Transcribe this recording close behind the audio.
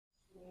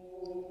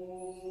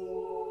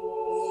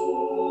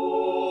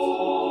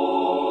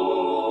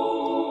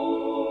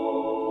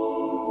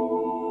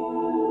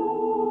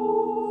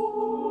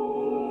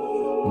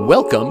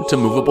Welcome to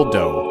Movable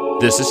Dough.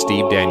 This is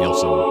Steve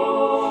Danielson.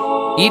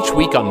 Each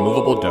week on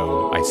Movable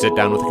Dough, I sit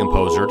down with a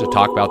composer to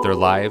talk about their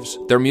lives,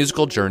 their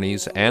musical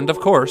journeys, and,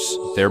 of course,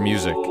 their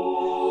music.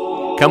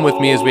 Come with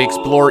me as we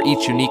explore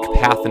each unique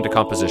path into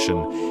composition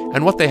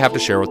and what they have to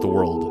share with the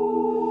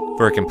world.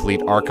 For a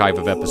complete archive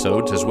of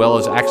episodes, as well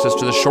as access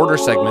to the shorter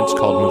segments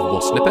called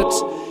Movable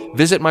Snippets,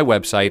 visit my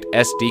website,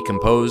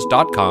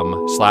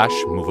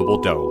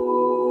 sdcompose.com/movabledough.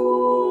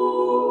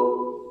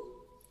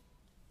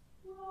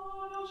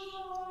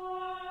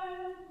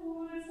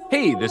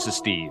 Hey, this is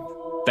Steve.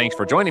 Thanks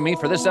for joining me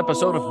for this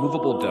episode of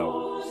Movable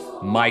Dough.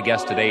 My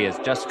guest today is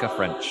Jessica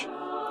French.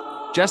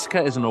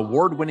 Jessica is an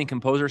award-winning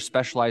composer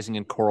specializing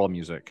in choral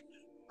music.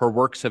 Her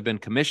works have been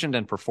commissioned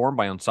and performed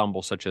by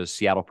ensembles such as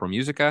Seattle Pro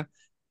Musica,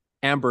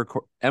 Ember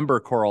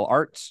Choral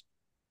Arts,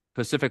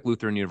 Pacific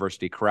Lutheran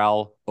University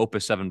Chorale,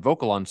 Opus 7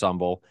 Vocal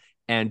Ensemble,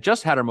 and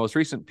just had her most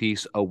recent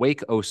piece,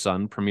 Awake, O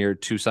Sun,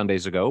 premiered 2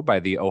 Sundays ago by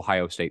the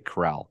Ohio State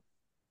Chorale.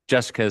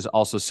 Jessica is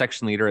also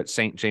section leader at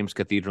St. James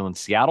Cathedral in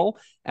Seattle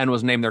and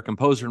was named their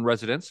composer in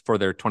residence for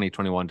their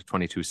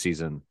 2021-22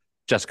 season.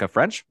 Jessica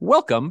French,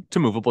 welcome to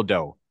Movable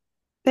Dough.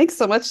 Thanks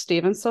so much,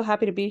 Steve. I'm so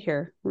happy to be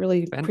here.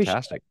 Really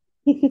Fantastic.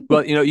 Appreciate it.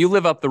 Well, you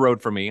live up the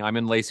road from me. I'm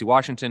in Lacey,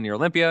 Washington, near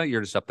Olympia.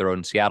 You're just up the road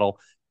in Seattle.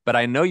 But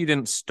I know you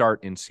didn't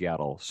start in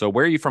Seattle. So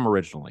where are you from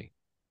originally?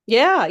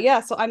 Yeah.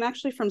 So I'm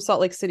actually from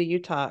Salt Lake City,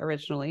 Utah,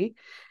 originally.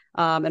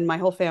 And my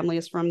whole family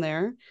is from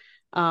there.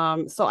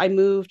 So I've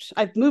moved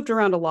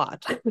around a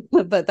lot,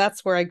 but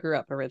that's where I grew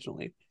up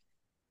originally.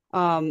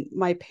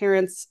 My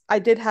parents, I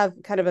did have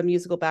kind of a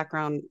musical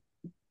background,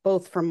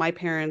 both from my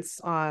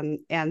parents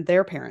and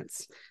their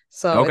parents.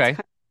 So Okay. it's kind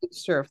of a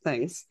mixture of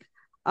things.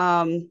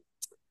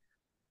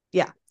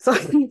 Yeah. So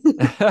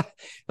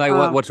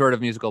what sort of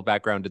musical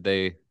background did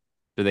they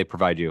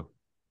provide you?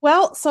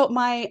 well, so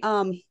my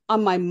on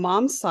my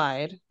mom's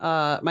side,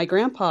 my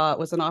grandpa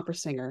was an opera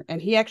singer,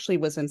 and he actually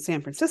was in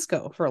San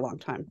Francisco for a long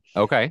time.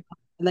 Okay.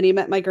 And then he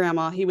met my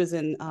grandma. He was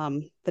in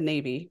the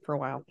Navy for a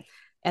while.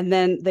 And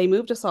then they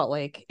moved to Salt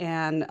Lake,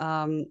 and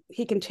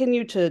he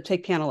continued to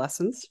take piano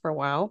lessons for a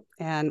while.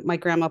 And my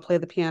grandma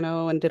played the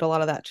piano and did a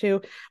lot of that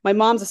too. My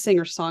mom's a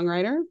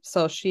singer-songwriter,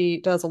 so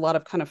she does a lot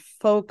of kind of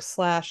folk /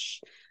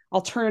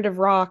 alternative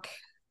rock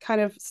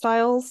kind of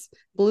styles,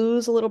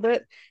 blues a little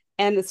bit.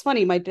 And it's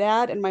funny, my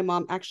dad and my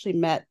mom actually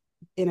met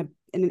in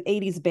an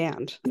 80s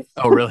band.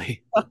 Oh,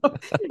 really?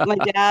 My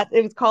dad,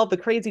 it was called the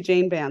Crazy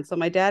Jane Band. So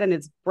my dad and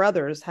his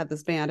brothers had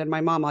this band, and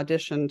my mom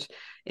auditioned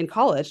in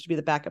college to be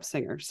the backup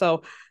singer.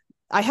 So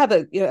I have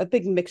a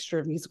big mixture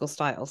of musical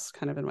styles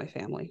kind of in my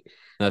family.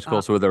 That's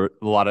cool. So were there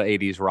a lot of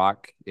 80s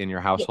rock in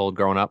your household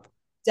growing up?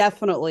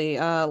 Definitely.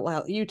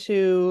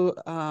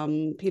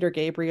 U2, Peter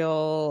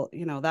Gabriel,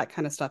 that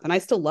kind of stuff. And I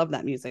still love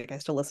that music. I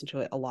still listen to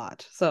it a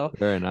lot. So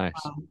Very nice.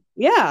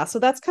 yeah, so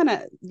that's kind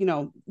of,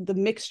 the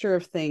mixture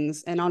of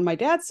things. And on my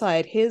dad's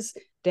side, his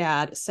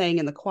dad sang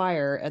in the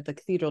choir at the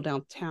cathedral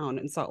downtown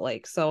in Salt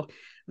Lake. So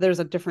there's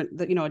a different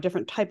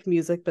type of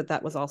music, but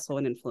that was also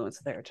an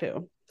influence there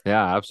too.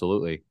 Yeah,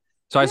 absolutely.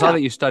 So I saw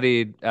that you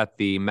studied at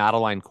the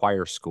Madeline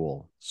Choir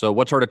School. So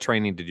what sort of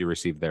training did you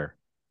receive there?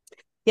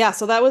 Yeah,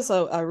 so that was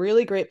a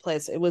really great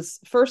place. It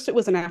was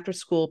an after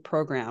school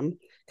program,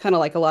 kind of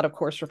like a lot of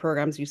chorus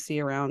programs you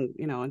see around,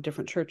 in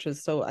different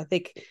churches. So I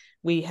think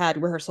we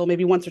had rehearsal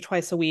maybe once or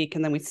twice a week,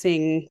 and then we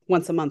sing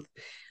once a month.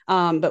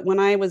 But when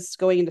I was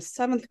going into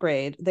 7th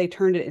grade, they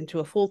turned it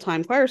into a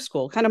full-time choir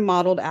school, kind of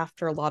modeled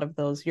after a lot of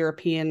those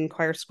European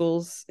choir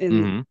schools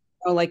in,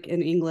 like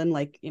in England,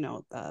 like,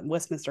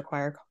 Westminster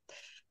Choir,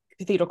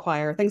 Cathedral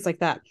Choir, things like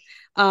that.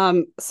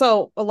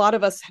 So a lot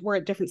of us were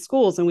at different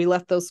schools, and we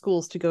left those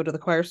schools to go to the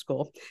choir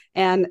school.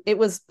 And it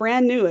was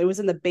brand new. It was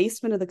in the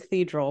basement of the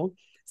cathedral.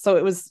 So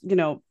it was, we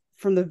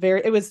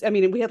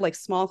had like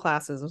small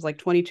classes. It was like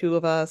 22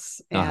 of us.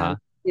 And,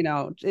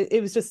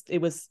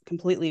 it was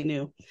completely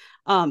new.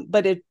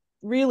 But it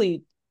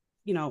really,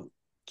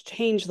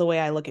 changed the way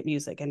I look at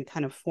music and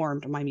kind of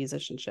formed my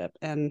musicianship.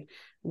 And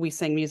we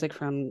sang music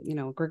from,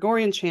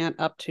 Gregorian chant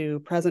up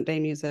to present day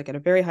music at a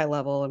very high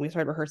level. And we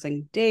started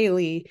rehearsing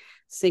daily,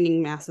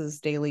 singing masses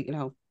daily,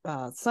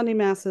 Sunday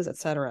masses,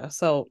 etc.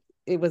 So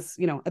it was,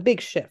 a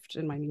big shift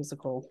in my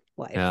musical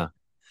life. Yeah.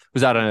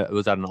 Was that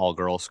an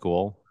all-girls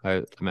school,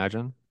 I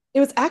imagine?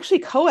 It was actually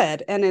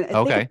co-ed, and I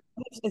Okay. think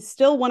it's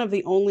still one of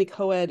the only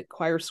co-ed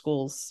choir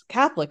schools,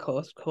 Catholic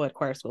co-ed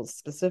choir schools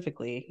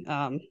specifically,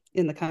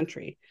 in the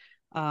country.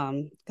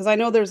 Because I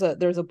know there's a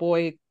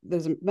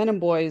men and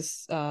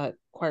boys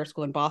choir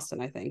school in Boston,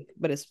 I think,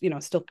 but it's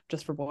still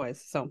just for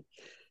boys. So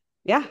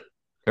yeah.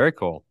 Very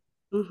cool.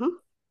 Mm-hmm.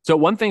 So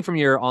one thing from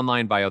your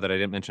online bio that I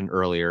didn't mention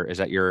earlier is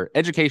that your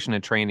education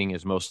and training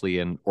is mostly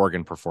in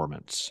organ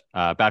performance.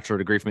 Bachelor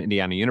degree from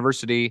Indiana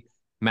University,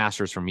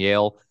 master's from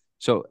Yale.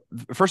 So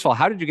first of all,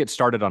 how did you get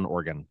started on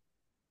organ?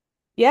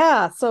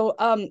 Yeah. So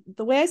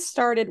the way I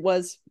started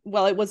was,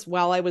 it was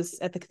while I was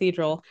at the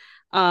cathedral.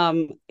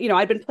 I'd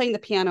been playing the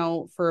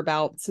piano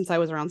since I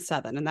was around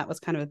 7, and that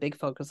was kind of a big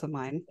focus of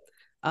mine.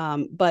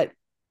 But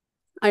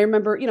I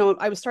remember,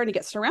 I was starting to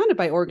get surrounded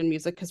by organ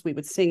music because we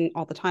would sing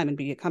all the time and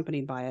be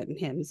accompanied by it, and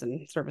hymns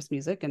and service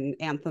music and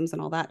anthems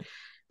and all that.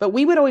 But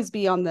we would always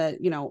be on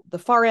the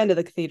far end of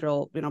the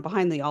cathedral,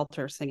 behind the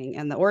altar singing,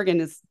 and the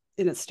organ is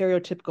in its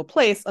stereotypical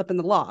place up in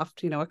the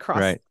loft, across.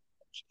 Right.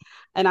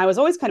 And I was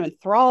always kind of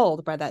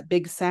enthralled by that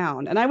big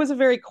sound. And I was a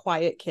very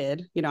quiet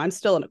kid. I'm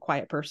still a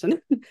quiet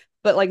person,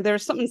 but like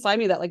there's something inside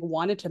me that like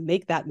wanted to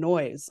make that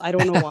noise. I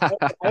don't know why.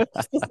 I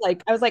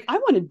was like, I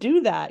want to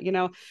do that.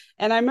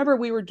 And I remember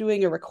we were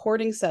doing a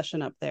recording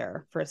session up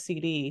there for a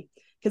CD,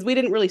 because we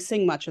didn't really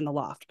sing much in the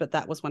loft, but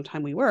that was one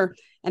time we were.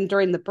 And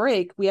during the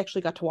break, we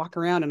actually got to walk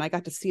around, and I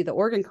got to see the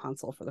organ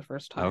console for the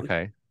first time.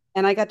 Okay.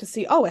 And I got to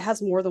see, oh, it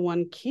has more than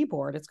one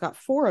keyboard. It's got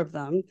 4 of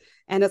them,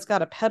 and it's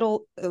got a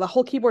pedal, the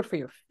whole keyboard for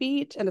your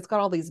feet, and it's got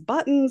all these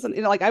buttons. And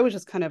like I was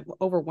just kind of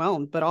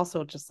overwhelmed, but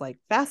also just like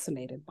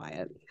fascinated by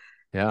it.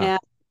 Yeah.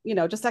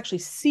 And just actually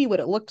see what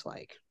it looked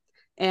like.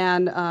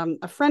 And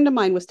a friend of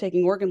mine was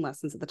taking organ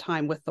lessons at the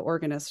time with the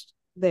organist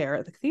there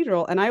at the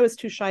cathedral, and I was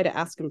too shy to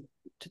ask him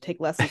to take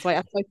lessons, so I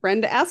asked my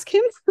friend to ask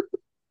him.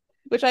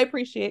 Which I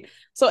appreciate.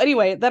 So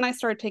anyway, then I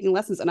started taking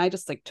lessons, and I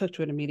just like took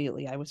to it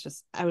immediately. I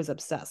was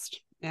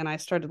obsessed, and I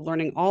started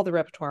learning all the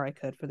repertoire I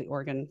could for the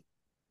organ.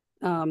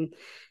 And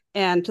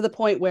to the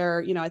point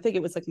where, I think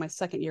it was like my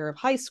second year of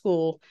high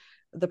school,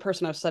 the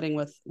person I was studying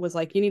with was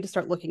like, you need to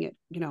start looking at,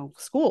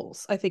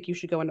 schools. I think you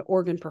should go into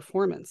organ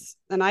performance.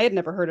 And I had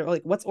never heard of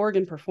like, what's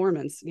organ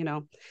performance,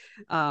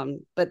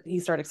 but he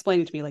started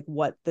explaining to me like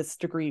what this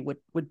degree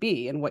would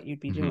be and what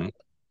you'd be doing.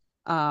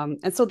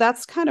 And so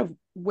that's kind of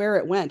where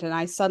it went. And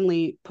I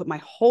suddenly put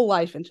my whole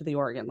life into the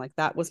organ. Like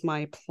that was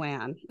my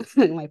plan.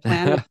 My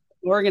plan was to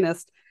be an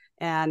organist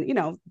and,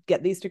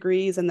 get these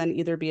degrees and then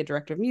either be a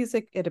director of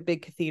music at a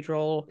big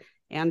cathedral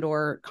and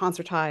or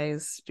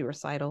concertize, do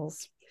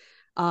recitals.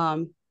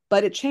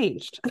 But it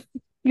changed.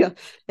 Yeah.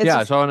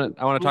 So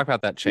I want to talk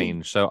about that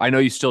change. So I know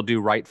you still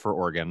do write for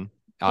organ.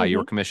 You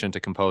were commissioned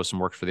to compose some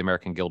works for the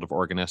American Guild of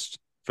Organists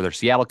for their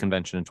Seattle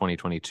convention in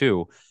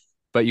 2022.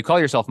 But you call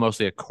yourself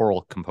mostly a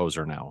choral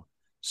composer now.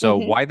 So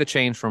why the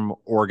change from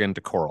organ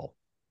to choral?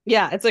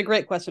 Yeah, it's a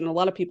great question. A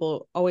lot of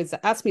people always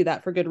ask me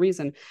that for good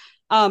reason.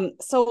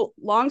 So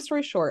long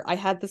story short, I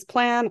had this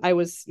plan.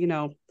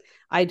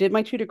 I did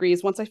my 2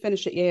 degrees. Once I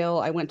finished at Yale,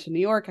 I went to New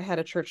York. I had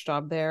a church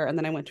job there. And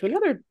then I went to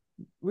another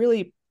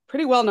really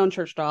pretty well-known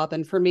church job.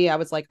 And for me, I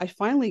was like, I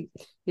finally,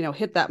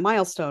 hit that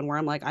milestone where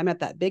I'm like, I'm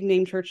at that big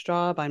name church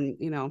job. I'm,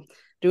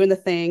 doing the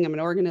thing. I'm an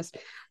organist.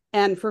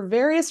 And for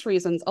various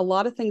reasons, a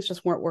lot of things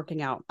just weren't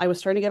working out. I was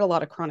starting to get a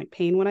lot of chronic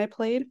pain when I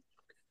played,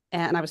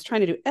 and I was trying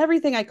to do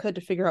everything I could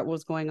to figure out what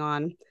was going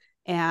on.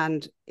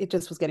 And it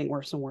just was getting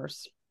worse and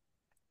worse.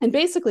 And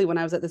basically, when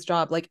I was at this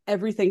job, like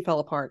everything fell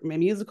apart. My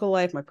musical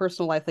life, my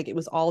personal life, like it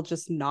was all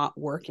just not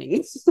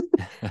working.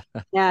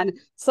 And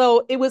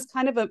so it was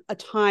kind of a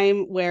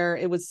time where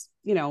it was,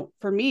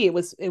 for me, it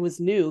was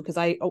new because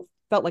I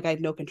felt like I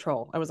had no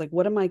control. I was like,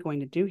 what am I going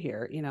to do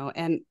here?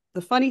 And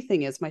the funny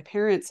thing is my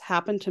parents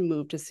happened to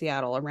move to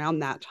Seattle around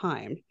that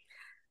time.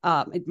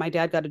 My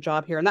dad got a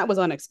job here, and that was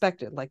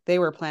unexpected. Like they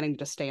were planning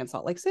to stay in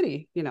Salt Lake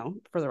City,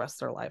 for the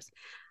rest of their lives.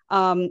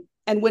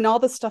 And when all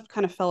this stuff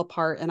kind of fell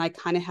apart, and I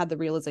kind of had the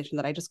realization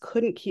that I just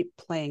couldn't keep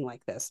playing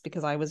like this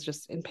because I was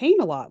just in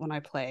pain a lot when I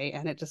play,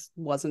 and it just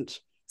wasn't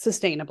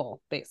sustainable,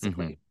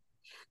 basically.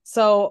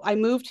 So I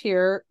moved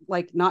here,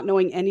 like not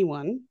knowing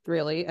anyone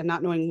really, and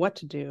not knowing what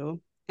to do.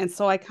 And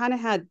so I kind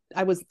of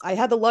I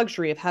had the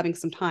luxury of having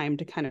some time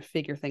to kind of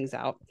figure things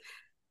out.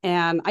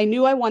 And I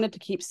knew I wanted to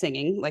keep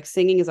singing. Like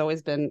singing has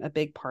always been a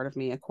big part of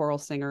me, a choral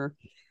singer.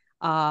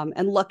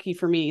 And lucky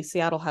for me,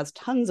 Seattle has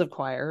tons of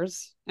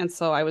choirs. And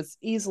so I was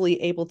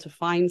easily able to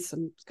find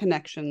some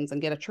connections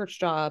and get a church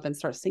job and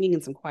start singing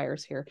in some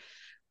choirs here.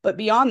 But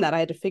beyond that, I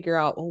had to figure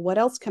out, well, what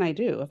else can I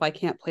do if I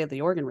can't play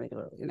the organ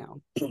regularly,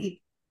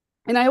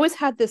 And I always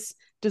had this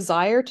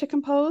desire to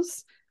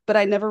compose, but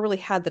I never really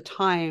had the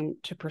time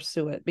to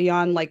pursue it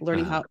beyond like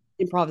learning how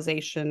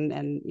improvisation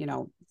and,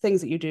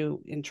 things that you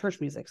do in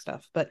church music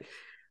stuff. But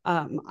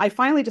I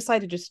finally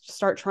decided to just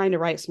start trying to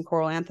write some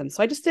choral anthems.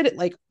 So I just did it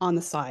like on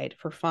the side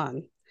for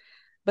fun.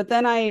 But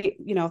then I,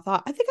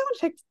 thought, I think I want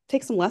to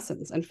take some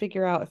lessons and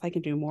figure out if I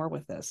can do more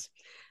with this.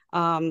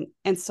 And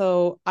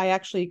so I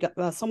actually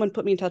got, someone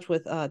put me in touch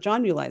with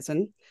John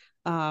Muleisen.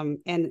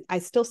 And I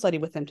still study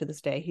with him to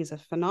this day. He's a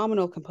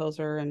phenomenal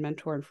composer and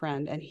mentor and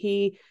friend. And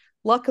he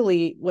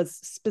luckily was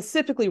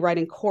specifically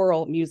writing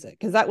choral music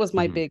because that was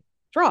my big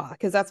draw,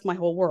 because that's my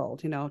whole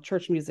world,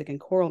 church music and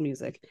choral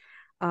music,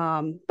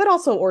 but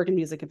also organ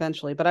music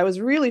eventually. But I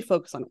was really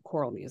focused on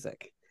choral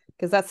music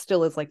because that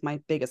still is like my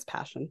biggest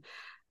passion.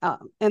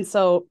 And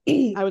so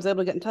I was able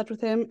to get in touch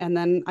with him, and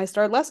then I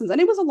started lessons,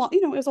 and it was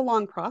it was a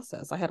long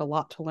process. I had a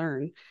lot to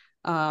learn.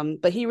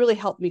 But he really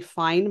helped me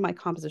find my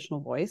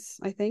compositional voice,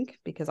 I think,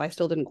 because I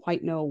still didn't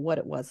quite know what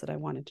it was that I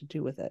wanted to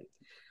do with it.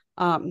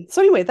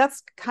 So anyway,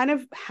 that's kind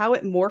of how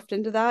it morphed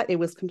into that. It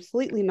was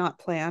completely not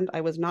planned. I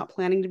was not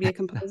planning to be a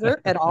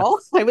composer at all.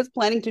 I was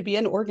planning to be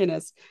an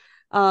organist.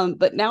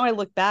 But now I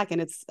look back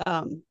and it's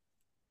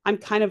I'm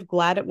kind of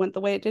glad it went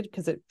the way it did,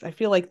 because I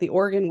feel like the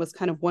organ was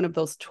kind of one of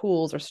those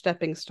tools or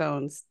stepping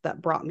stones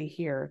that brought me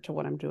here to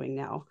what I'm doing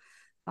now.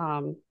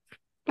 Um,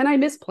 and I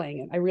miss playing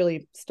it. I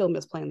really still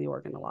miss playing the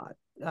organ a lot.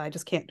 I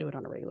just can't do it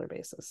on a regular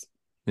basis.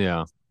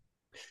 Yeah. So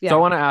Yeah. I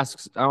want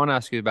to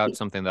ask you about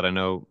something that I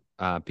know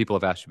people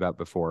have asked you about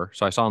before.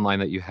 So I saw online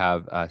that you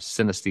have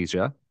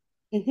synesthesia.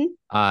 Hmm.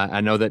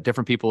 I know that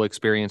different people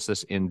experience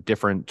this in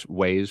different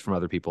ways from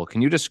other people.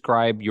 Can you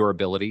describe your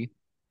ability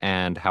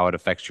and how it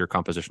affects your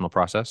compositional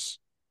process?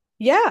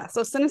 Yeah.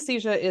 So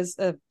synesthesia is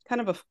a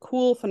kind of a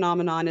cool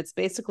phenomenon. It's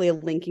basically a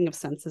linking of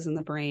senses in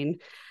the brain.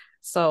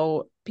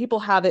 So people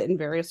have it in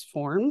various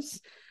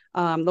forms.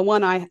 The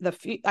one I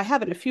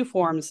have it in a few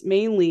forms.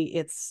 Mainly,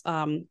 it's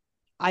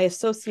I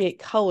associate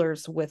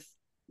colors with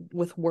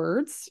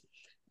words,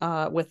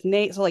 with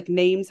names. So like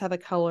names have a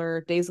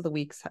color, days of the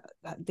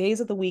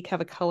week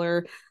have a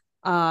color,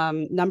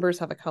 numbers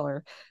have a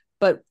color.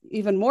 But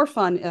even more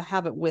fun, I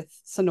have it with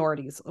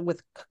sonorities,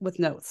 with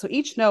notes. So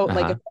each note,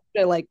 like if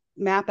Uh-huh. I like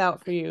map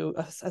out for you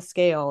a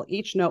scale,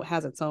 each note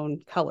has its own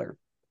color.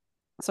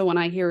 So when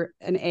I hear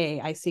an A,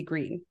 I see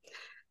green.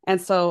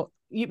 And so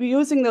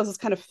using those is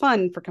kind of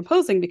fun for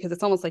composing, because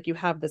it's almost like you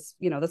have this,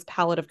 this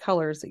palette of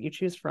colors that you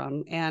choose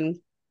from. And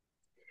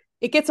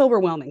it gets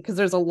overwhelming because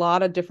there's a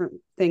lot of different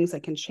things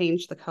that can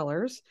change the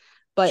colors.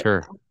 But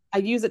Sure. I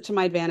use it to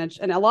my advantage.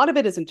 And a lot of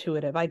it is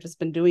intuitive. I've just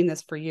been doing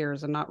this for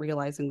years and not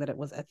realizing that it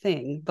was a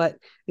thing. But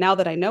now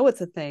that I know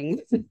it's a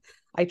thing,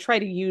 I try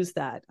to use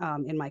that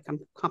in my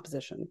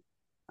composition.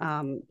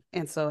 And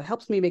so it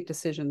helps me make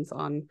decisions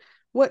on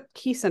what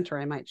key center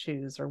I might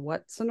choose, or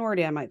what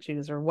sonority I might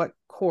choose, or what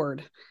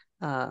chord,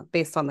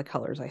 based on the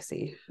colors I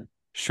see.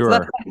 So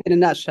that's Sure. in a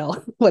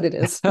nutshell what it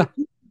is.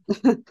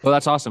 Well,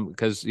 that's awesome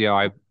because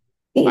I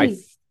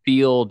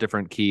feel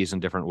different keys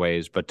in different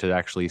ways, but to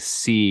actually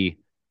see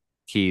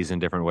keys in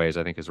different ways,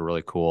 I think is a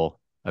really cool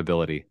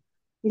ability.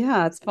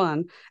 Yeah, it's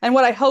fun. And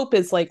what I hope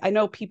is, like, I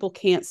know people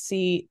can't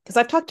see, because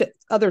I've talked to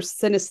other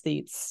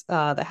synesthetes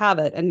that have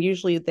it, and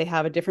usually they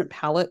have a different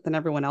palette than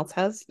everyone else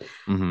has.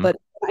 Hmm. But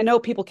I know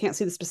people can't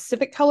see the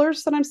specific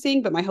colors that I'm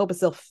seeing, but my hope is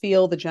they'll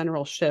feel the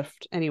general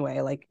shift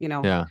anyway. Like,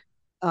 Yeah.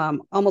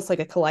 almost like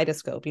a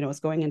kaleidoscope, it's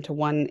going into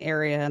one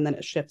area and then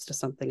it shifts to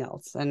something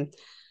else. And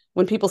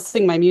when people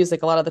sing my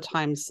music, a lot of the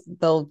times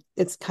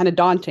it's kind of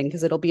daunting,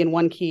 because it'll be in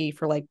one key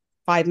for like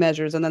 5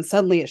 measures, and then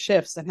suddenly it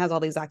shifts and has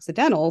all these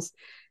accidentals,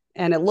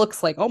 and it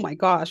looks like, oh my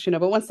gosh,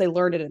 but once they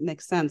learn it, it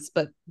makes sense.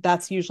 But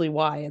that's usually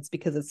why. It's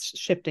because it's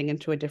shifting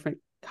into a different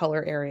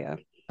color area.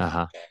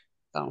 Uh-huh.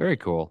 So Very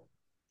cool.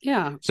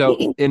 yeah. So,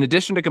 in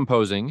addition to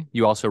composing,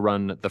 you also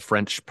run the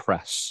French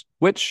Press,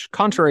 which,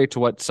 contrary to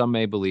what some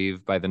may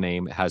believe by the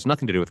name, has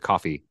nothing to do with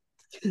coffee.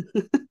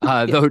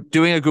 Yeah. Though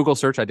doing a Google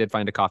search, I did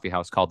find a coffee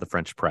house called the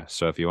French Press.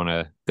 So if you want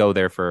to go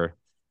there for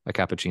a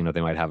cappuccino,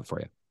 they might have it for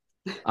you.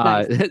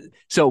 Uh, Nice.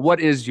 so what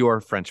is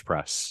your French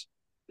Press?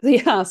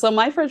 Yeah. So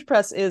my French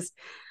press is,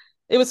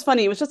 it was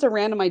funny. It was just a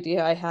random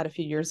idea I had a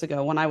few years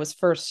ago when I was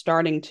first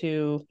starting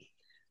to,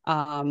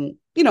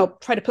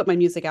 try to put my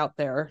music out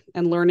there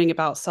and learning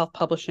about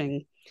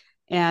self-publishing.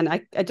 And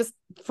I just,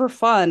 for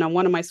fun, on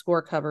one of my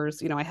score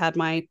covers, I had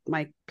my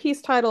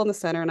piece title in the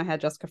center, and I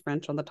had Jessica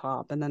French on the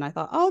top. And then I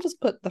thought, oh, I'll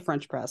just put the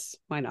French Press.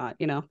 Why not?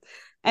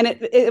 And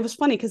it was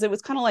funny because it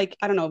was kind of like,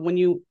 I don't know, when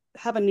you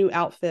have a new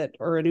outfit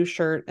or a new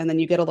shirt and then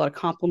you get a lot of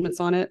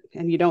compliments on it,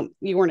 and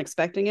you weren't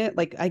expecting it.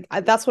 Like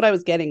that's what I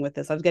was getting with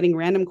this. I was getting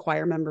random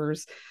choir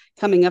members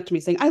coming up to me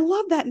saying, I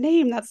love that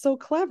name. That's so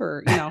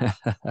clever. And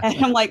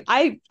I'm like,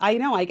 I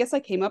know, I guess I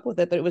came up with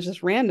it, but it was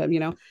just random.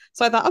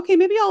 So I thought, okay,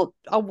 maybe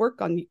I'll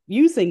work on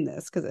using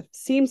this, because it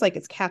seems like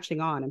it's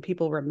catching on and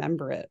people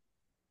remember it.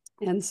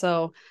 And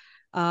so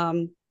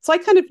I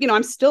kind of,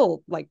 I'm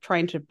still like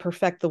trying to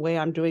perfect the way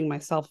I'm doing my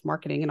self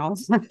marketing and all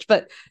that.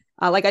 But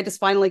like I just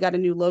finally got a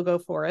new logo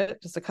for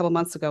it just a couple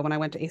months ago when I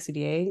went to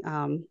ACDA,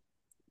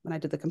 when I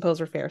did the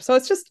composer fair. So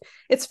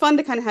it's fun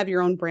to kind of have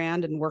your own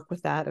brand and work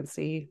with that and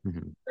see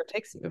Mhm. where it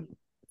takes you.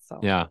 So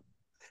Yeah.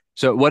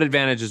 So what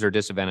advantages or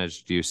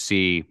disadvantages do you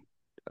see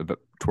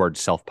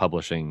towards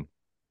self-publishing?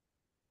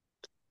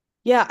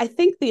 yeah, I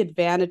think the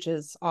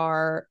advantages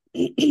are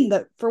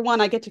that, for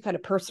one, I get to kind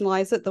of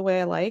personalize it the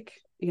way I like.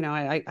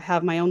 I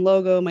have my own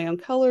logo, my own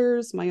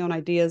colors, my own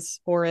ideas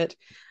for it.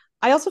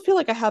 I also feel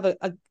like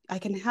I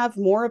can have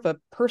more of a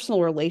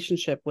personal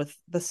relationship with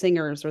the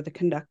singers or the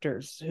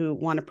conductors who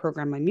want to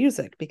program my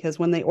music, because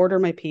when they order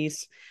my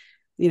piece,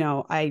 they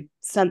go to I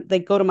send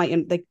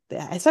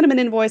them an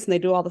invoice and they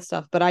do all the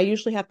stuff, but I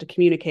usually have to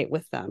communicate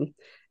with them.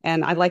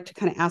 And I like to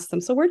kind of ask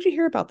them, so where'd you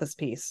hear about this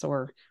piece?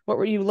 Or what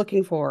were you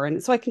looking for?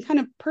 And so I can kind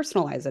of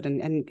personalize it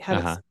and have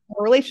Uh-huh.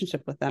 a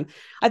relationship with them.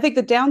 I think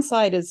the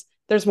downside is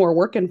there's more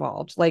work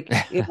involved. Like,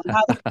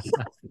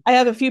 I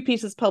have a few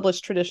pieces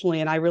published traditionally,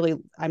 and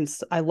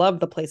I love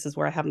the places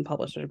where I haven't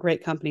published. They're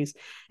great companies,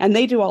 and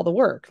they do all the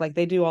work. Like,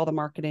 they do all the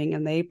marketing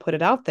and they put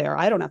it out there.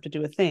 I don't have to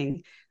do a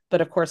thing.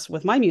 But of course,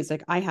 with my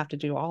music, I have to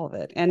do all of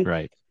it. And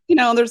Right.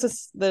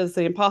 there's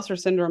the imposter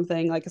syndrome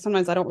thing. Like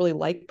sometimes I don't really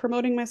like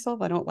promoting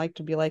myself. I don't like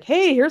to be like,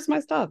 hey, here's my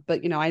stuff.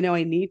 But I know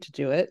I need to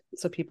do it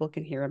so people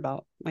can hear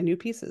about my new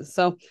pieces.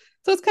 So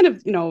it's kind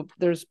of,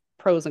 there's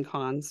pros and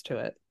cons to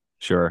it.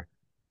 Sure.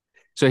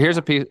 So here's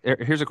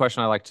a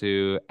question I like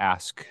to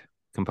ask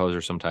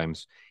composers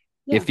sometimes.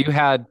 Yeah. If you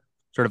had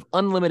sort of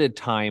unlimited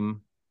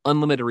time,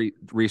 unlimited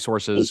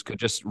resources, could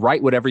just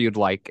write whatever you'd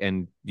like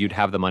and you'd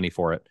have the money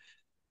for it,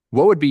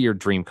 what would be your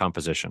dream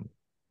composition?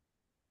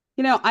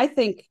 I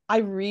think I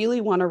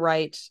really want to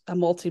write a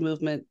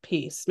multi-movement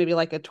piece, maybe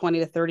like a 20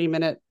 to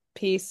 30-minute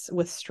piece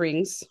with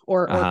strings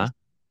or Uh-huh.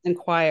 and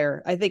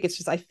choir. I think it's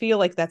just I feel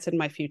like that's in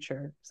my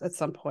future at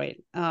some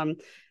point.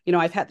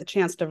 I've had the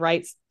chance to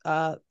write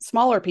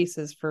smaller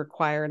pieces for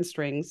choir and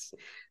strings,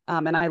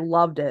 and I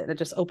loved it. It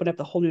just opened up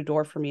the whole new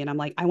door for me, and I'm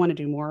like, I want to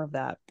do more of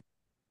that.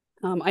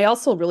 I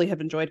also really have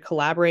enjoyed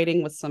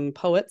collaborating with some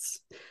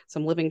poets,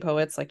 some living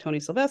poets like Tony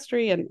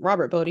Silvestri and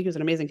Robert Bodie, who's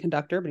an amazing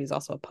conductor, but he's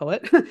also a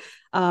poet.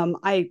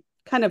 I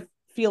kind of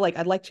feel like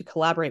I'd like to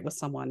collaborate with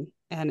someone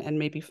and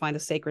maybe find a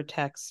sacred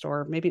text,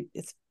 or maybe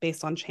it's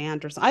based on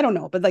chant or something. I don't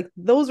know, but like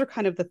those are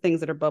kind of the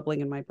things that are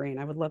bubbling in my brain.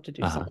 I would love to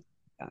do Uh-huh. something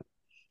like that.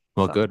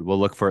 Well, So good. We'll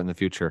look for it in the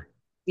future.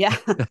 yeah,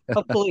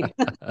 hopefully.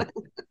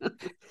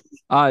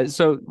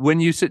 So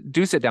when you sit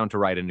down to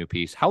write a new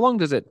piece, how long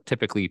does it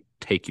typically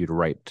take you to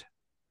write,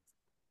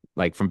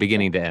 like from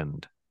beginning to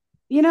end?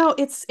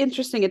 It's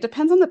interesting. It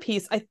depends on the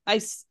piece.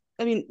 I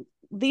mean,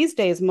 these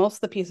days, most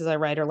of the pieces I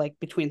write are like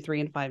between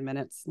 3 and 5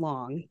 minutes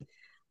long.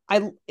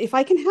 If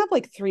I can have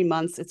like 3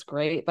 months, it's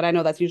great, but I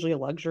know that's usually a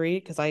luxury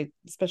because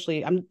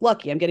I'm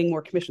lucky, I'm getting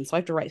more commissions, so I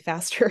have to write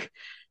faster.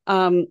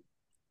 Um,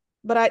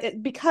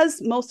 but because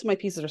most of my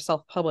pieces are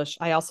self-published,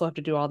 I also have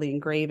to do all the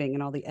engraving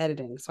and all the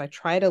editing. So I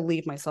try to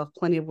leave myself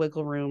plenty of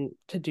wiggle room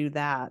to do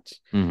that.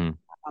 Mm-hmm.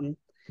 Um,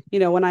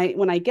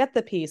 when I get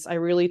the piece, I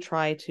really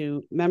try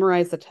to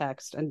memorize the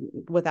text and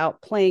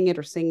without playing it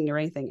or singing or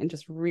anything, and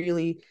just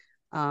really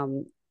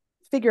um,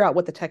 figure out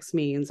what the text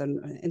means,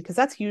 and because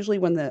that's usually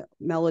when the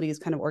melodies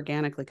kind of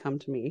organically come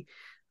to me.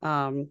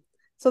 Um,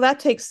 so that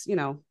takes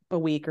a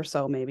week or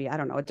so, maybe. I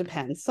don't know. It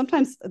depends.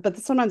 Sometimes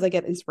I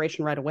get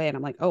inspiration right away, and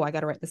I'm like, oh, I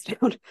got to write this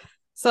down.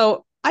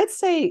 So I'd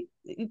say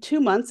 2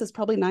 months is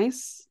probably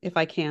nice if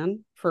I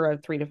can for a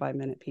 3 to 5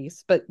 minute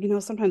piece. But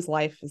sometimes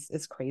life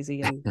is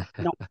crazy, and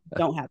I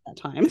don't have that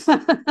time,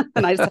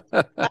 and I just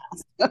have to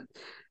fast.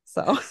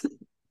 So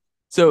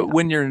So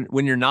yeah.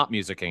 when you're not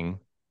musicking,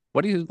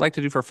 what do you like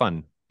to do for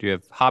fun? Do you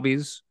have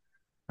hobbies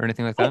or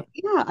anything like that?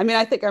 Yeah, I mean,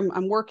 I think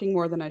I'm working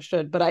more than I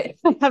should, but I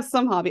have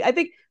some hobby. I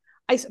think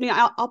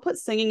I'll put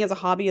singing as a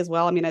hobby as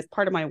well. I mean, as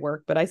part of my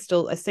work, but I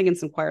sing in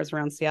some choirs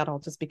around Seattle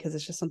just because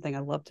it's just something I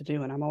love to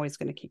do and I'm always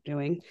going to keep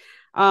doing.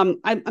 I'm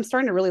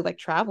starting to really like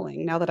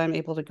traveling now that I'm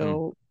able to Mm.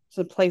 go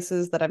to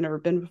places that I've never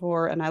been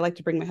before, and I like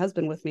to bring my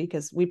husband with me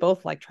because we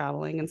both like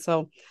traveling, and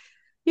so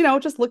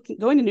just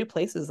going to new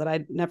places that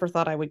I never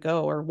thought I would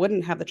go or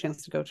wouldn't have the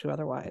chance to go to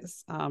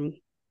otherwise. And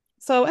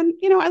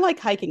I like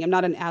hiking. I'm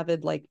not an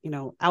avid like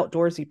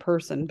outdoorsy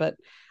person, but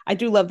I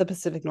do love the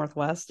Pacific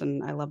Northwest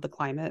and I love the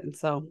climate. And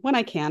so when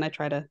I can, I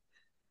try to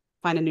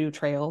find a new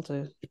trail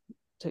to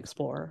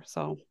explore.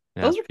 So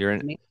Yeah, those are you're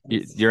kind of in the main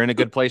things. you're in a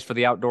good place for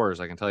the outdoors,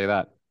 I can tell you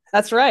that.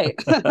 That's right.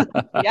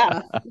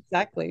 Yeah,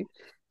 exactly.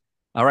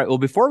 All right. Well,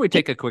 before we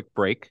take a quick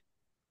break,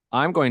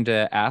 I'm going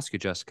to ask you,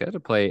 Jessica, to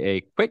play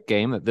a quick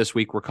game that this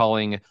week we're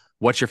calling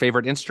What's Your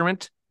Favorite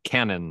Instrument?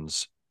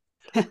 Cannons.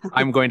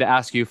 I'm going to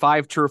ask you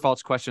 5 true or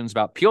false questions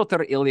about Pyotr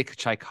Ilyich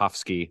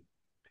Tchaikovsky.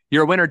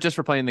 You're a winner just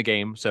for playing the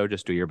game, so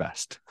just do your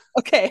best.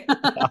 Okay.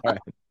 All right.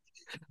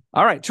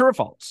 All right. True or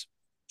false?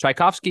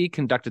 Tchaikovsky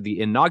conducted the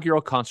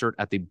inaugural concert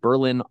at the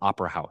Berlin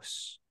Opera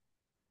House.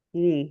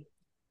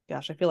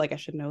 Gosh, I feel like I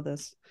should know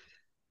this.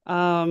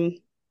 Um,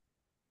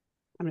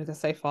 I'm going to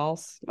say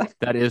false.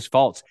 That is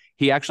false.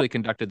 He actually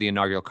conducted the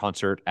inaugural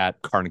concert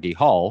at Carnegie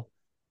Hall,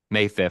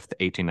 May 5th,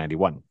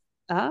 1891.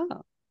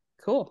 Oh,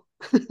 cool.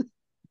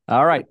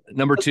 All right.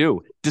 Number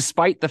 2.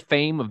 Despite the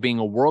fame of being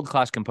a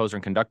world-class composer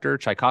and conductor,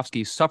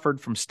 Tchaikovsky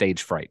suffered from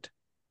stage fright.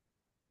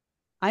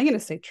 I'm going to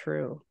say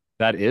true.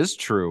 That is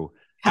true.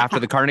 After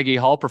the Carnegie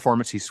Hall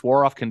performance, he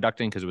swore off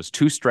conducting because it was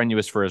too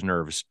strenuous for his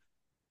nerves.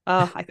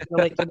 Oh, I can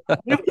relate to that.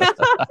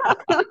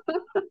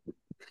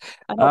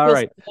 I don't All feel so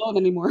right. alone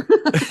anymore.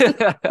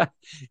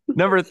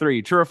 Number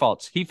 3, true or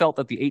false? He felt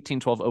that the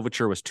 1812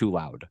 overture was too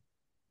loud.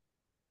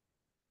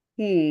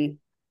 I'm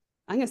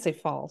gonna say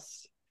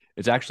false.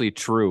 It's actually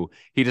true.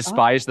 He Oh.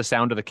 despised the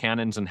sound of the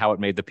cannons and how it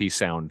made the piece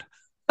sound.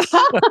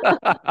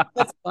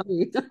 That's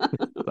funny.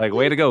 Like,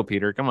 way to go,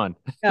 Peter. Come on.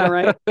 Yeah,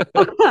 right.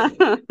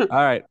 All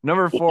right.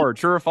 Number 4,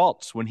 true or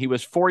false? When he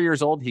was 4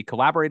 years old, he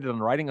collaborated on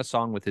writing a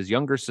song with his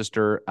younger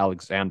sister,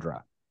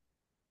 Alexandra.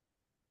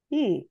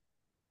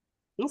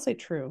 I'll say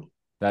true.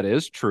 That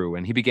is true.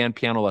 And he began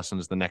piano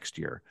lessons the next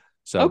year. Oh,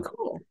 So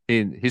cool.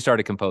 he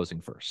started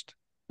composing first.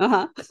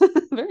 Uh-huh.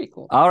 Very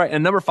cool. All right.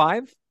 And number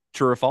 5,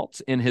 true or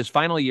false? In his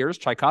final years,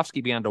 Tchaikovsky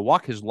began to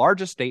walk his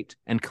large estate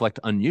and collect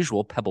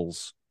unusual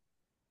pebbles.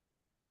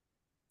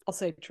 I'll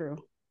say true.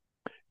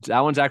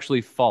 That one's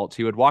actually false.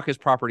 He would walk his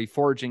property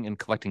foraging and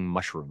collecting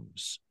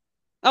mushrooms.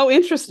 Oh,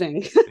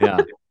 interesting. Yeah.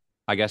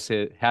 I guess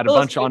it had a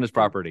bunch on his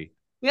property.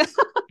 Yeah.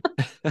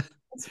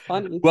 That's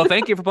funny. Well,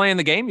 thank you for playing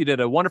the game. You did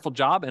a wonderful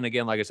job. And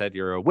again, like I said,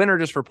 you're a winner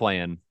just for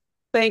playing.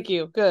 Thank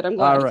you. Good. I'm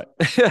glad. All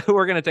right.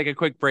 We're going to take a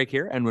quick break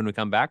here. And when we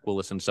come back, we'll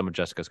listen to some of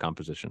Jessica's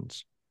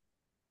compositions.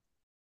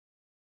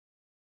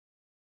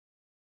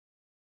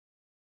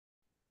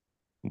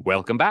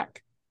 Welcome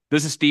back.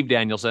 This is Steve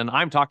Danielson.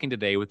 I'm talking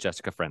today with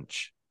Jessica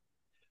French.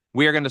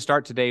 We are going to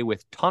start today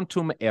with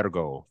Tantum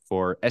Ergo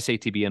for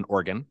SATB and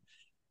organ.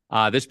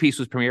 This piece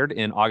was premiered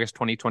in August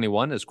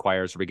 2021 as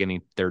choirs are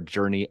beginning their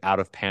journey out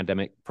of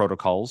pandemic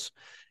protocols.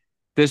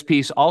 This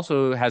piece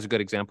also has a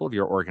good example of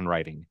your organ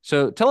writing.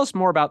 So tell us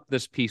more about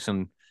this piece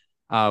and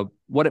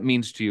what it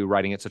means to you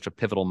writing at such a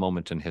pivotal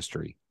moment in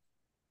history.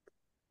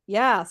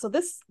 Yeah. So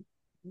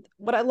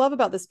what I love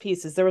about this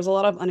piece is there was a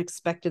lot of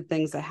unexpected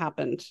things that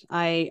happened.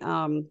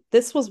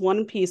 This was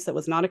one piece that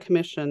was not a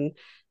commission.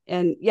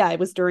 And yeah, it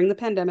was during the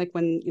pandemic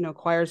when,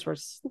 choirs were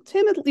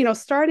timid,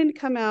 starting to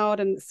come out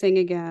and sing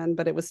again,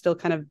 but it was still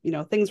kind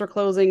of, things were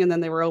closing and then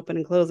they were open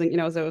and closing,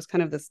 so it was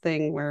kind of this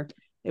thing where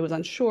it was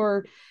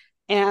unsure.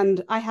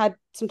 And I had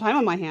some time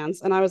on my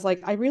hands and I was like,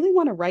 I really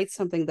want to write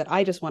something that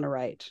I just want to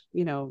write,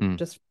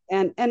 just,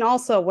 and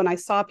also when I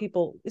saw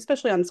people,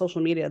 especially on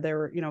social media, there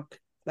were,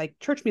 like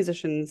church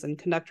musicians and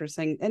conductors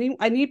saying,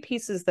 I need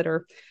pieces that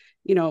are,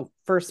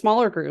 for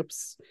smaller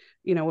groups,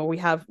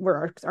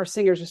 where our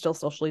singers are still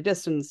socially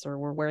distanced or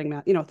we're wearing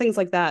masks, things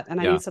like that. And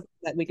I need something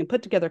that we can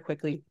put together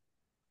quickly.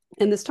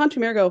 And this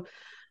Tantum Ergo,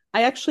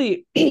 I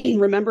actually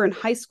remember in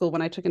high school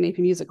when I took an AP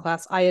music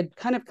class, I had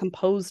kind of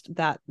composed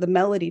the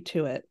melody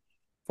to it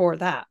for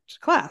that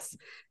class.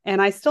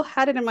 And I still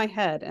had it in my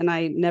head and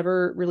I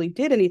never really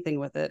did anything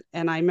with it.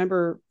 And I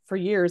remember for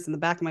years in the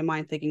back of my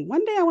mind thinking,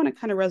 one day I want to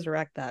kind of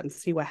resurrect that and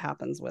see what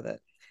happens with it.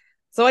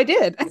 So I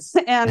did.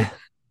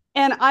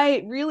 And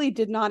I really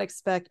did not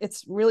expect,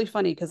 it's really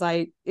funny because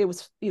I've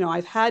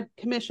had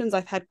commissions,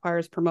 I've had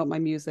choirs promote my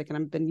music and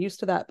I've been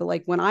used to that. But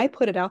like when I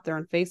put it out there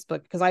on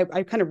Facebook, because I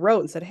kind of wrote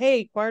and said,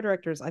 hey, choir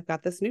directors, I've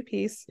got this new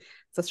piece.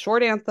 It's a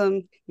short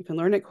anthem. You can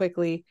learn it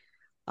quickly.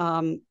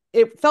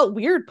 It felt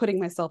weird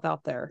putting myself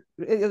out there.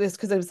 It was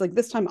because it was like,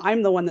 this time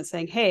I'm the one that's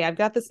saying, hey, I've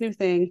got this new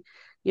thing,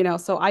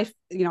 so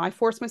I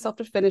forced myself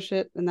to finish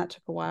it and that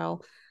took a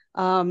while.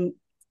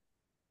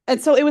 And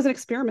so it was an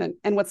experiment.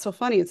 And what's so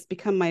funny, it's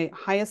become my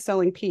highest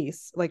selling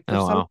piece.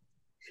 Wow.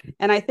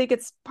 And I think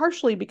it's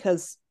partially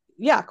because,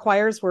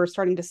 choirs were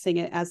starting to sing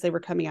it as they were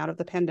coming out of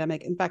the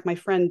pandemic. In fact, my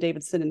friend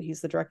David Sinnen, he's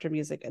the director of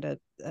music at a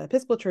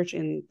Episcopal church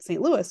in St.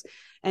 Louis.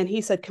 And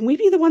he said, can we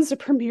be the ones to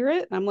premiere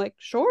it? And I'm like,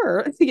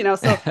 sure.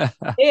 So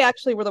they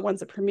actually were the ones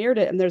that premiered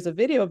it. And there's a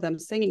video of them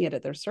singing it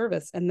at their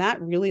service. And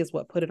that really is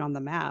what put it on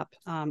the map.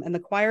 And the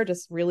choir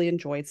just really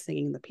enjoyed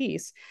singing the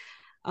piece.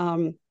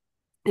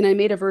 And I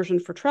made a version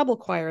for treble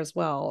choir as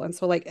well. And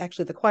so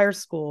actually the choir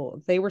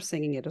school, they were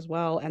singing it as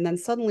well. And then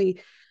suddenly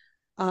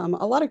a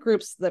lot of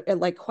groups that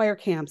at choir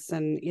camps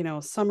and,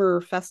 summer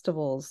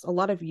festivals, a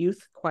lot of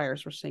youth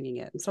choirs were singing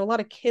it. And so a lot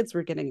of kids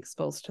were getting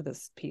exposed to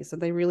this piece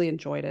and they really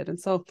enjoyed it. And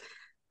so,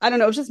 I don't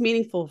know, it was just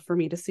meaningful for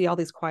me to see all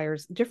these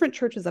choirs, different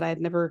churches that I had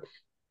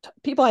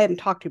people I hadn't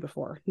talked to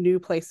before, new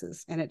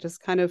places. And it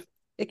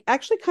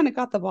actually kind of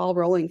got the ball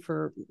rolling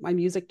for my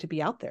music to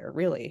be out there,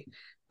 really.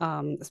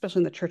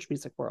 Especially in the church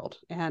music world.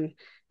 And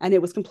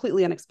it was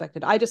completely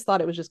unexpected. I just thought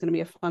it was just going to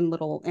be a fun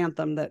little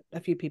anthem that a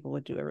few people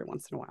would do every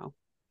once in a while.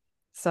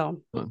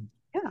 So,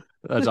 yeah.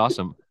 That's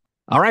awesome.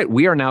 All right.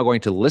 We are now going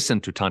to listen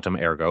to Tantum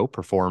Ergo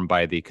performed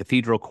by the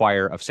Cathedral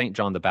Choir of St.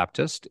 John the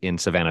Baptist in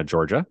Savannah,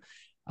 Georgia,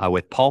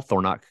 with Paul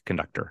Thornock,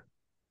 conductor.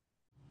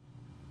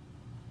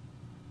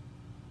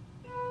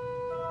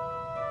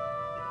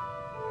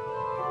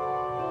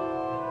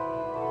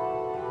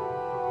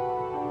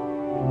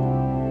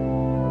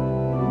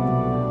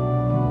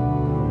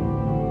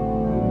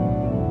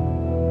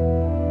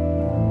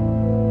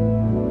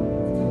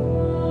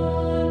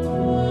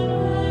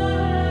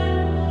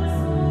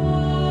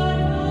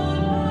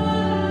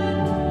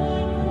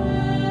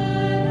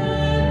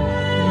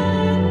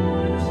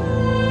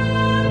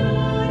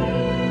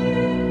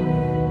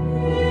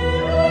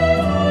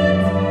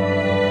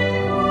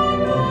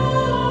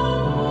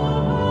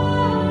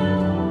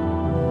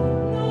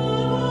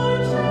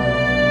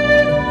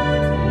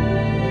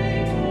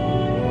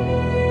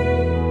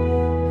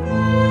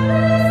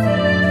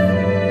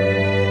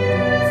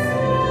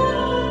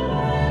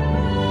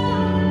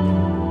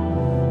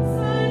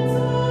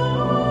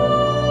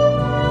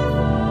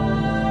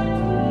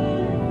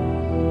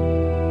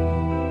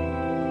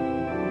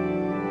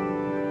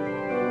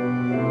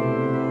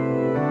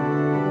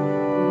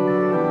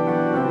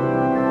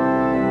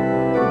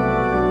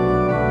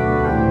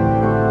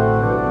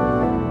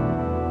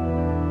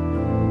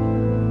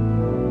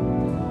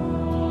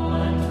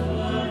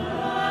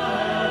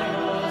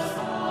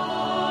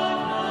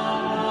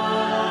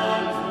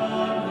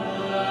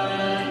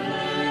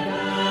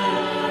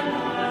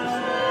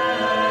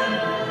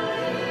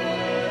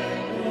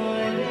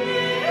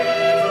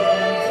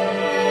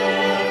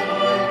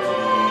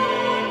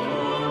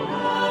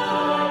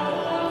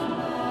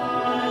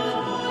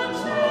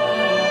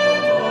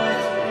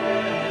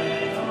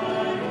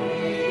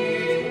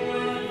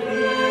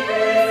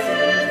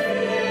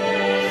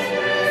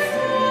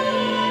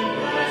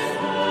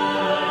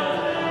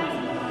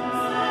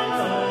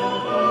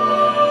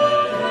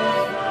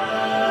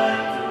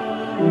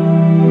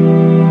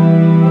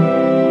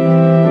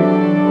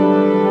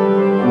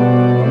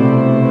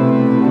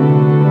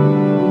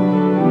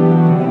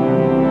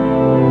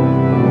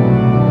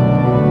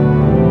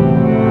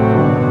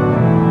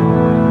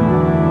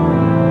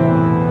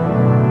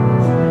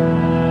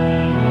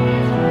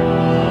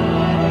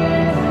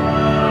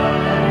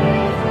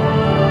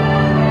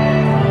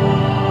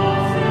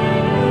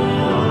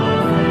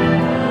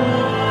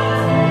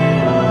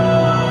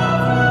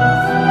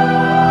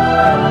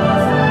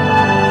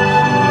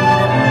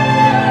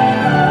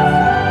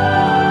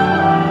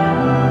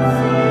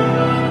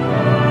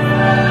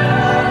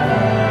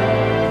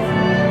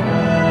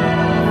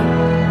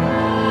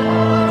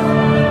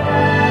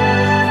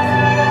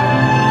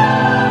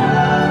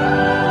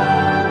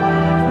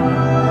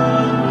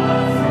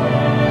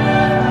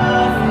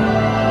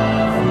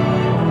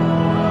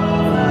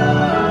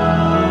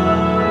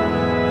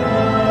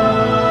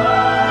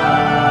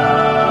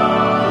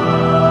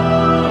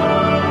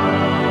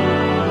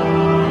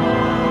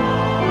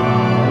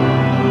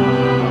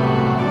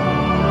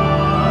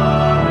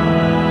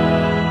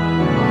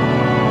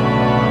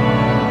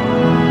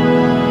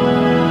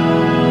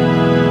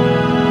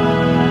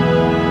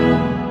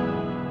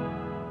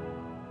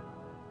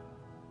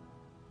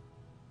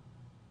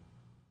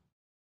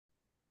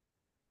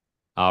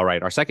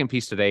 right. Our second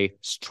piece today,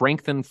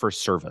 Strengthen for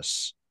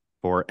Service,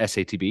 for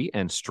SATB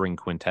and String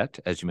Quintet,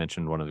 as you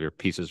mentioned, one of your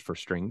pieces for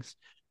strings.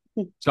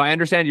 So I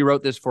understand you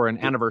wrote this for an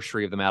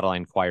anniversary of the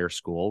Madeline Choir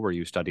School where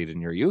you studied in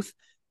your youth.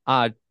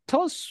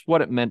 Tell us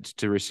what it meant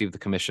to receive the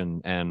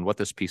commission and what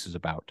this piece is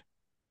about.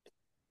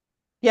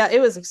 Yeah,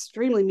 it was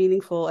extremely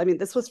meaningful. I mean,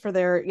 this was for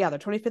their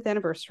 25th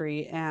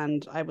anniversary,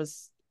 and I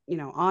was,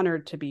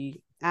 honored to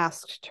be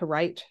asked to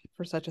write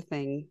for such a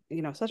thing,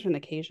 such an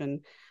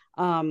occasion.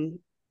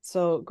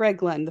 So Greg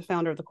Glenn, the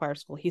founder of the choir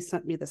school, he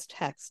sent me this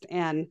text,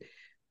 and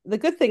the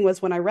good thing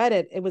was when I read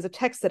it, it was a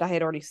text that I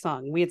had already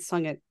sung. We had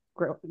sung it,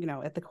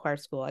 at the choir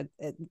school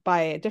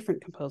by a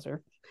different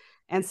composer.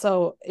 And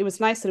so it was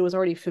nice that it was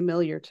already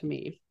familiar to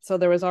me. So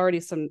there was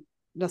already some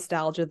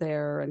nostalgia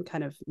there and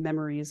kind of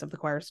memories of the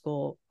choir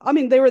school. I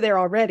mean, they were there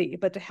already,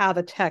 but to have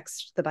a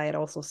text that I had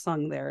also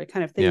sung there, it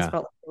kind of things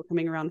felt like they were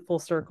coming around full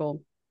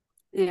circle.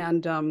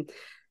 And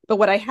but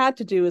what I had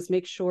to do is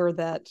make sure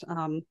that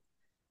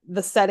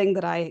the setting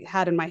that I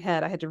had in my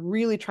head, I had to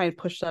really try and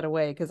push that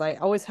away, because I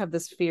always have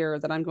this fear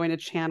that I'm going to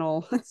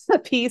channel a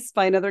piece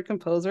by another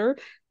composer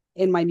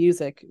in my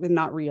music and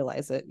not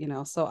realize it,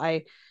 So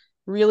I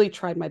really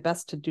tried my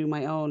best to do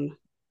my own,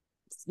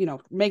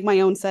 make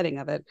my own setting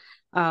of it.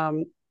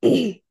 And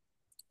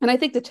I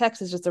think the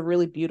text is just a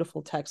really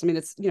beautiful text. I mean,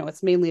 it's,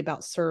 it's mainly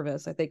about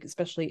service, I think,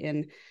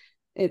 especially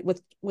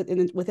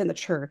within the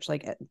church,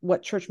 like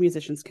what church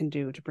musicians can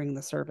do to bring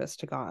the service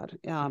to God.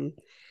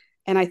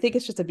 And I think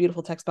it's just a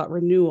beautiful text about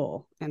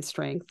renewal and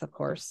strength, of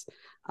course.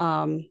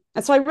 And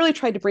so I really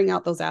tried to bring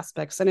out those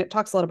aspects, and it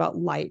talks a lot about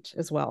light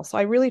as well. So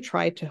I really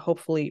tried to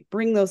hopefully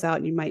bring those out,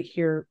 and you might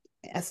hear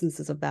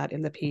essences of that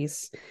in the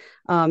piece.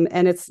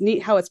 And it's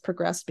neat how it's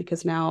progressed,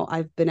 because now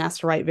I've been asked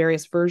to write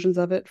various versions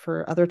of it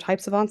for other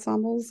types of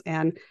ensembles,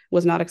 and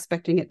was not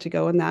expecting it to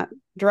go in that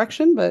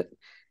direction, but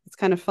it's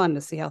kind of fun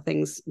to see how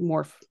things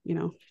morph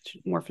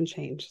and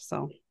change.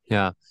 So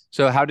yeah.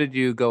 So how did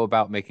you go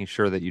about making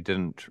sure that you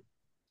didn't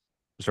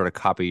sort of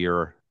copy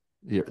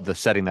the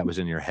setting that was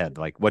in your head?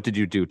 Like, what did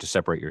you do to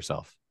separate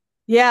yourself?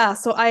 Yeah,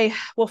 so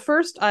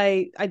first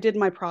I did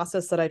my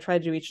process that I try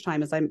to do each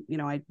time, is I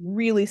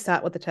really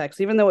sat with the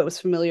text, even though it was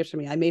familiar to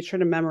me. I made sure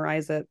to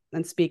memorize it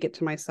and speak it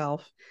to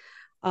myself.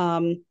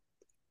 And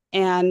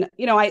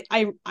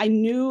I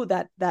knew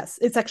that's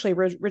it's actually a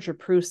Richard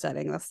Proust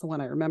setting. That's the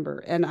one I remember.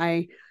 And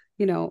I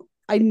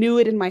knew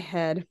it in my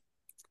head,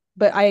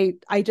 but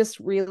I just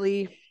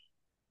really,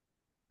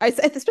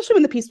 especially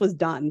when the piece was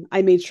done,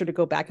 I made sure to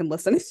go back and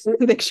listen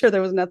and make sure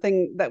there was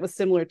nothing that was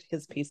similar to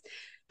his piece.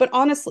 But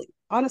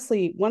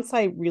honestly, once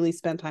I really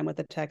spend time with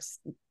the text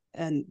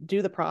and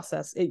do the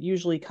process, it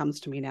usually comes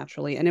to me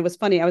naturally. And it was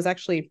funny.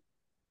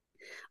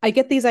 I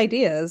get these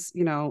ideas,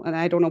 and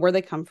I don't know where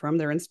they come from.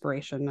 They're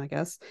inspiration, I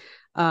guess.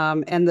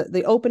 And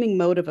the opening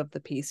motive of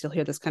the piece, you'll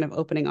hear this kind of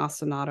opening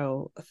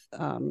ostinato,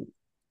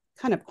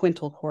 kind of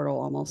quintal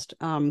chordal almost.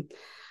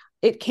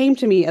 It came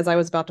to me as I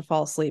was about to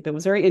fall asleep. It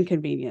was very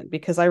inconvenient,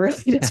 because I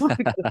really just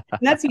wanted to, and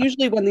that's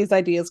usually when these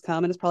ideas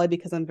come, and it's probably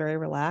because I'm very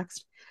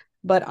relaxed.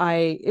 But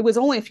it was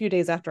only a few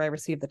days after I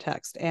received the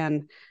text,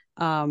 and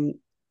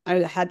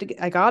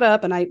I got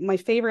up, and my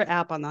favorite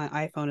app on the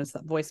iPhone is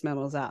the Voice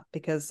Memos app,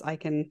 because I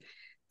can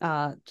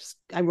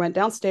I went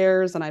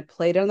downstairs and I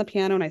played it on the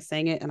piano and I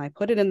sang it and I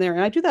put it in there,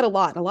 and I do that a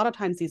lot. And a lot of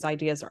times these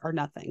ideas are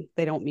nothing.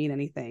 They don't mean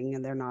anything,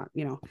 and they're not,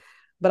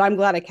 but I'm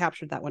glad I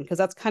captured that one, because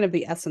that's kind of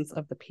the essence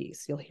of the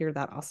piece. You'll hear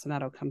that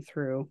ostinato come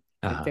through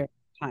at various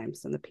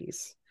times in the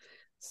piece.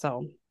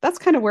 So that's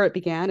kind of where it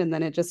began. And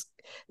then it just,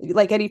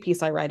 like any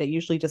piece I write, it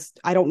usually just,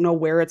 I don't know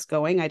where it's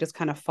going. I just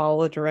kind of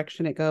follow the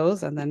direction it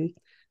goes. And then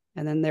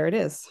there it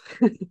is.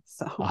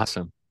 So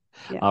awesome.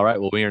 Yeah. All right.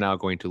 Well, we are now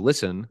going to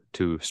listen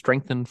to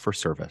Strengthen for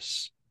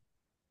Service.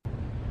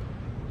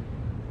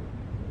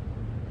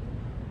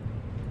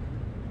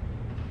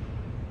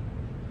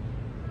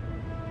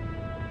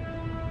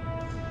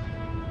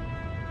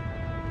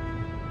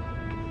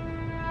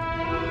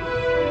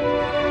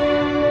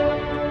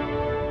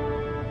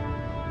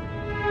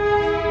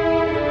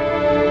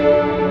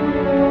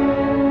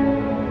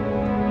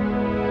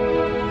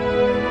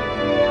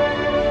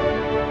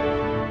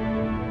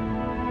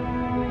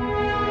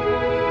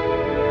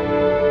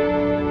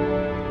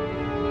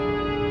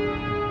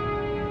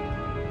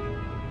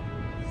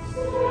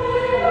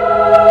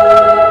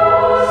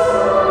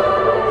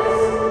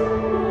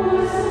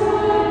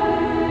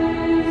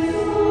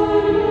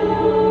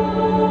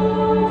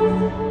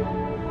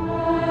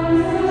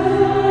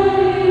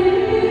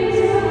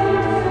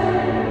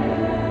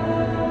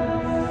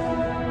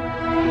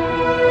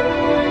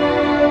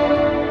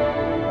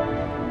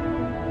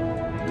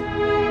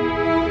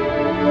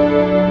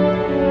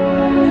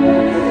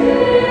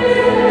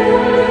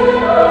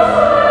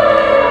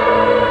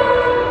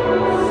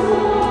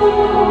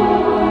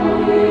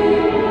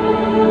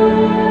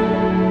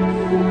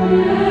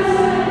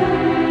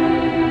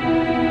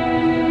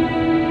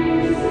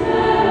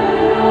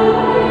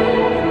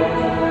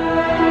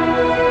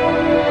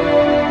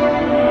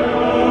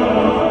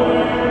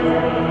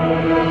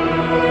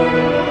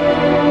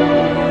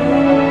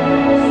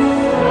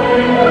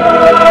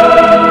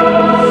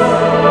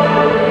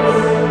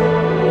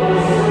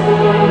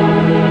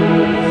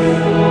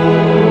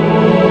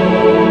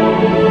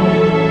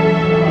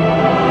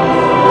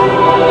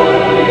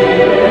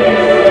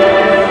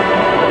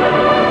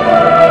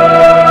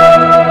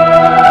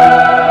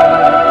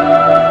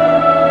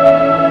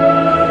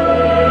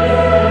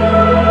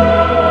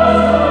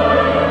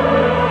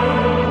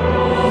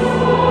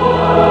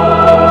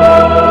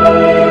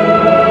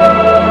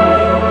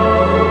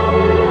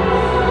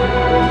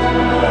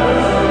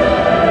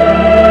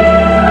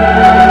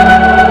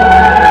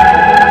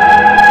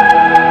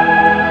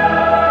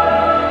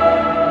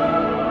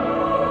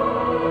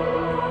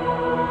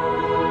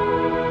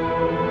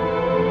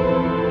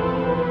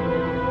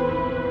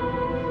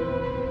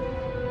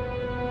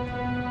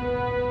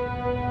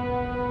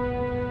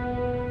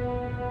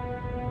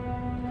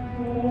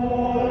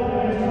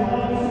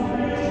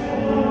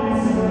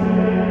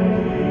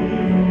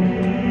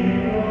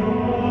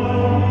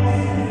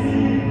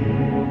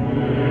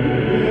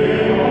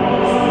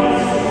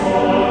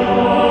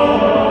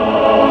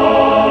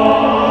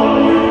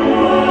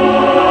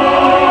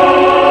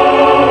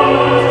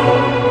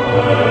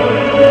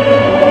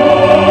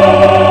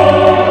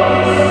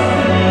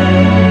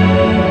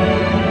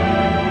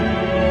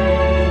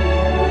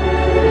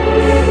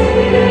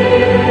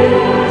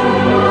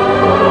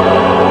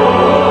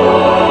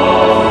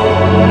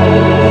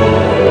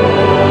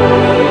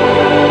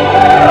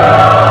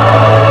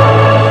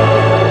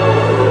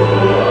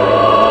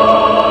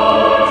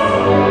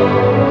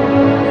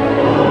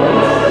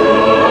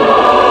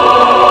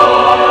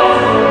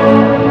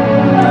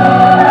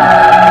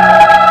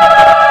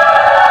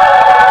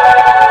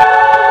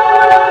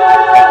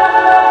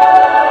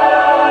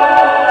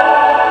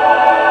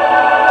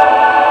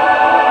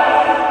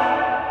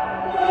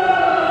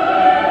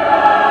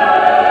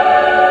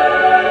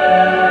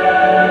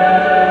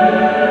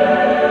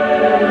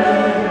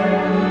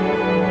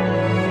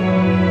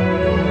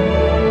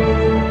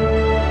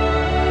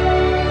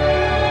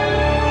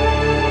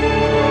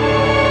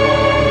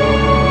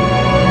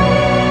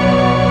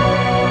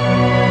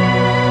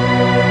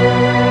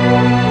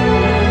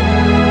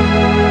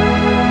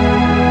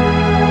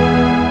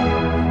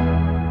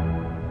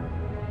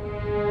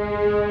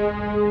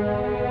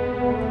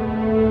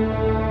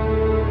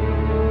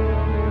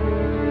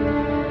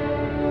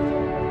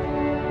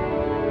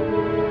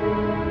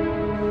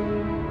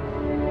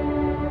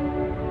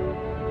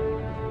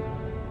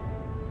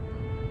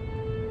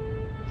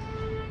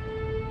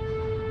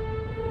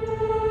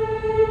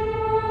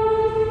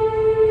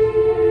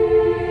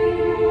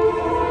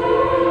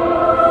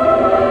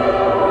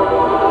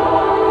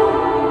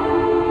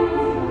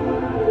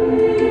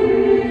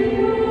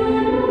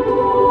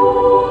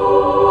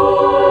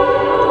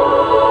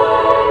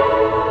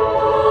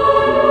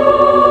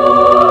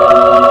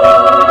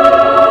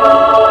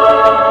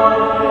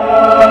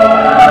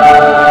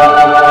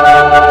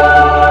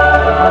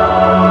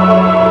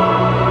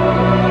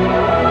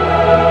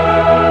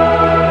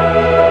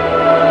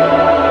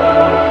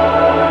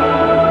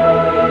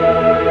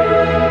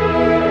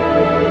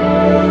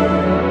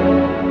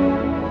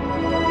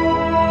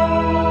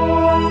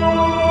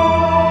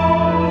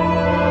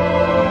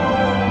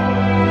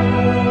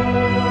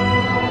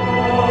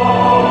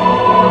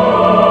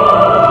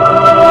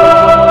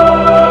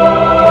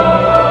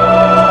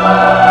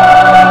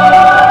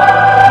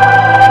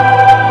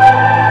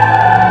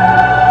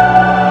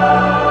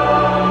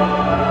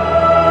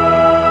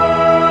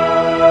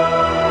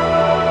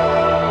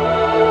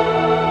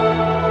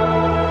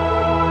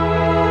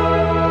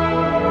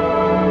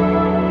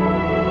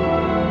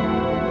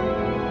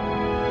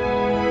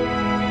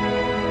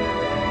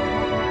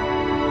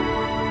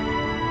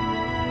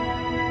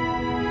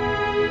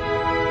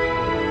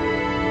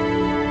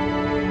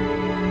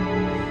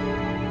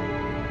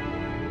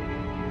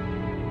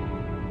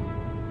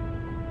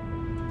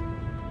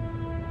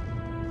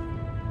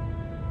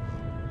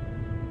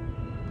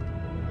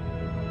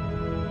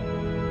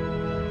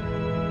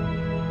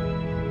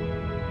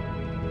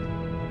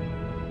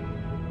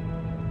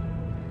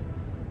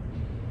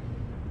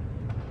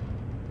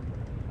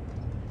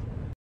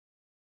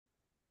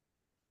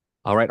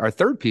 All right, our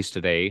third piece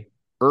today,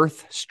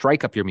 Earth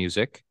Strike Up Your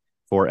Music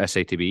for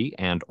SATB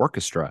and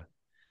orchestra.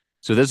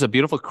 So this is a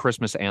beautiful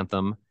Christmas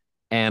anthem,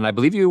 and I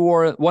believe you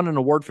won an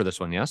award for this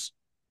one, yes?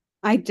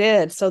 I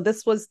did. So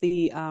this was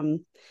the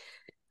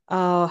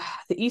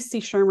E.C.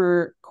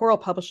 Shermer Choral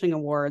Publishing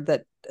Award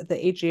that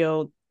the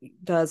AGO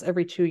does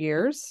every 2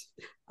 years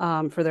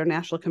for their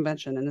national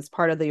convention, and as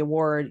part of the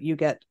award, you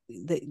get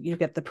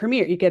the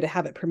premiere. You get to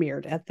have it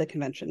premiered at the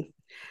convention.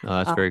 Oh,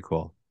 that's Uh, very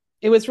cool.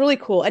 it was really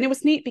cool, and it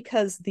was neat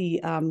because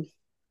the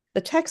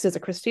text is a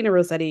Christina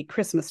Rossetti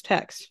Christmas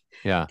text,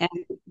 Yeah. and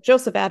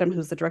Joseph Adam,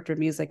 who's the director of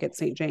music at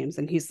St. James,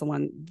 and he's the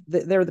one.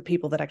 They're the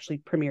people that actually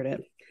premiered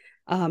it.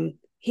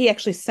 He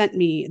actually sent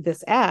me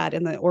this ad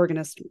in the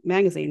Organist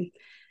magazine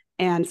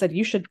and said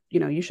you should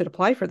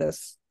apply for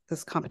this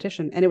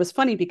competition. And it was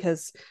funny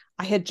because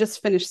I had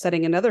just finished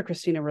setting another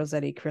Christina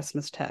Rossetti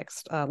Christmas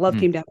text, Love Hmm.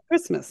 Came Down at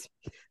Christmas.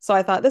 So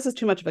I thought, this is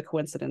too much of a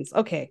coincidence.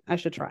 Okay, I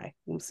should try.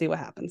 We'll see what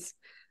happens.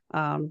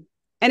 um,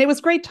 and it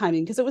was great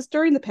timing because it was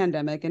during the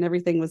pandemic and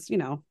everything was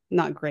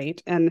not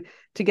great. And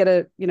to get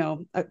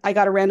I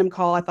got a random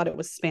call. I thought it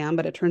was spam,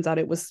 but it turns out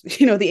it was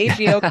the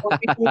AGO called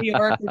me from New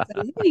York and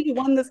said, hey, you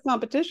won this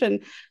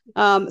competition.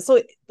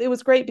 So it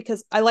was great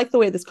because I like the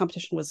way this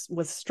competition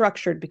was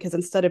structured, because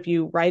instead of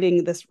you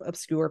writing this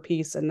obscure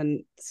piece and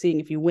then seeing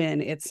if you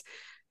win, it's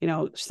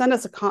send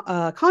us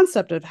a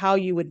concept of how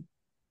you would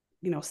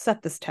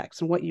set this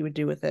text and what you would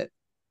do with it.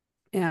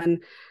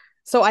 And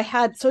so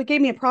it gave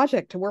me a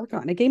project to work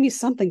on. It gave me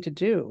something to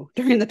do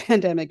during the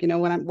pandemic,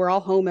 when we're all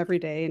home every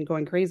day and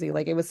going crazy.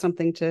 Like, it was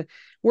something to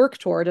work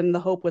toward, and the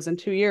hope was in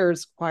 2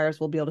 years choirs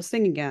will be able to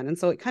sing again. And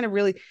so it kind of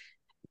really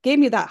gave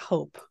me that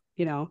hope,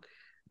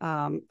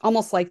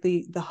 almost like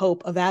the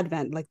hope of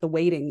Advent, like the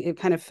waiting. It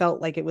kind of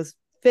felt like it was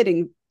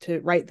fitting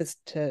to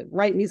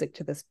write music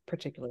to this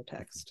particular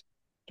text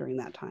during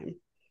that time.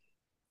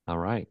 All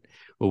right.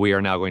 Well, we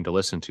are now going to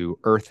listen to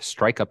Earth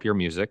Strike Up Your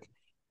Music,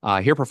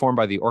 here performed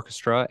by the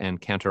orchestra and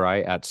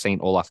cantori at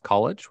St. Olaf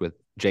College with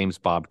James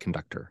Bobb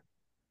conductor.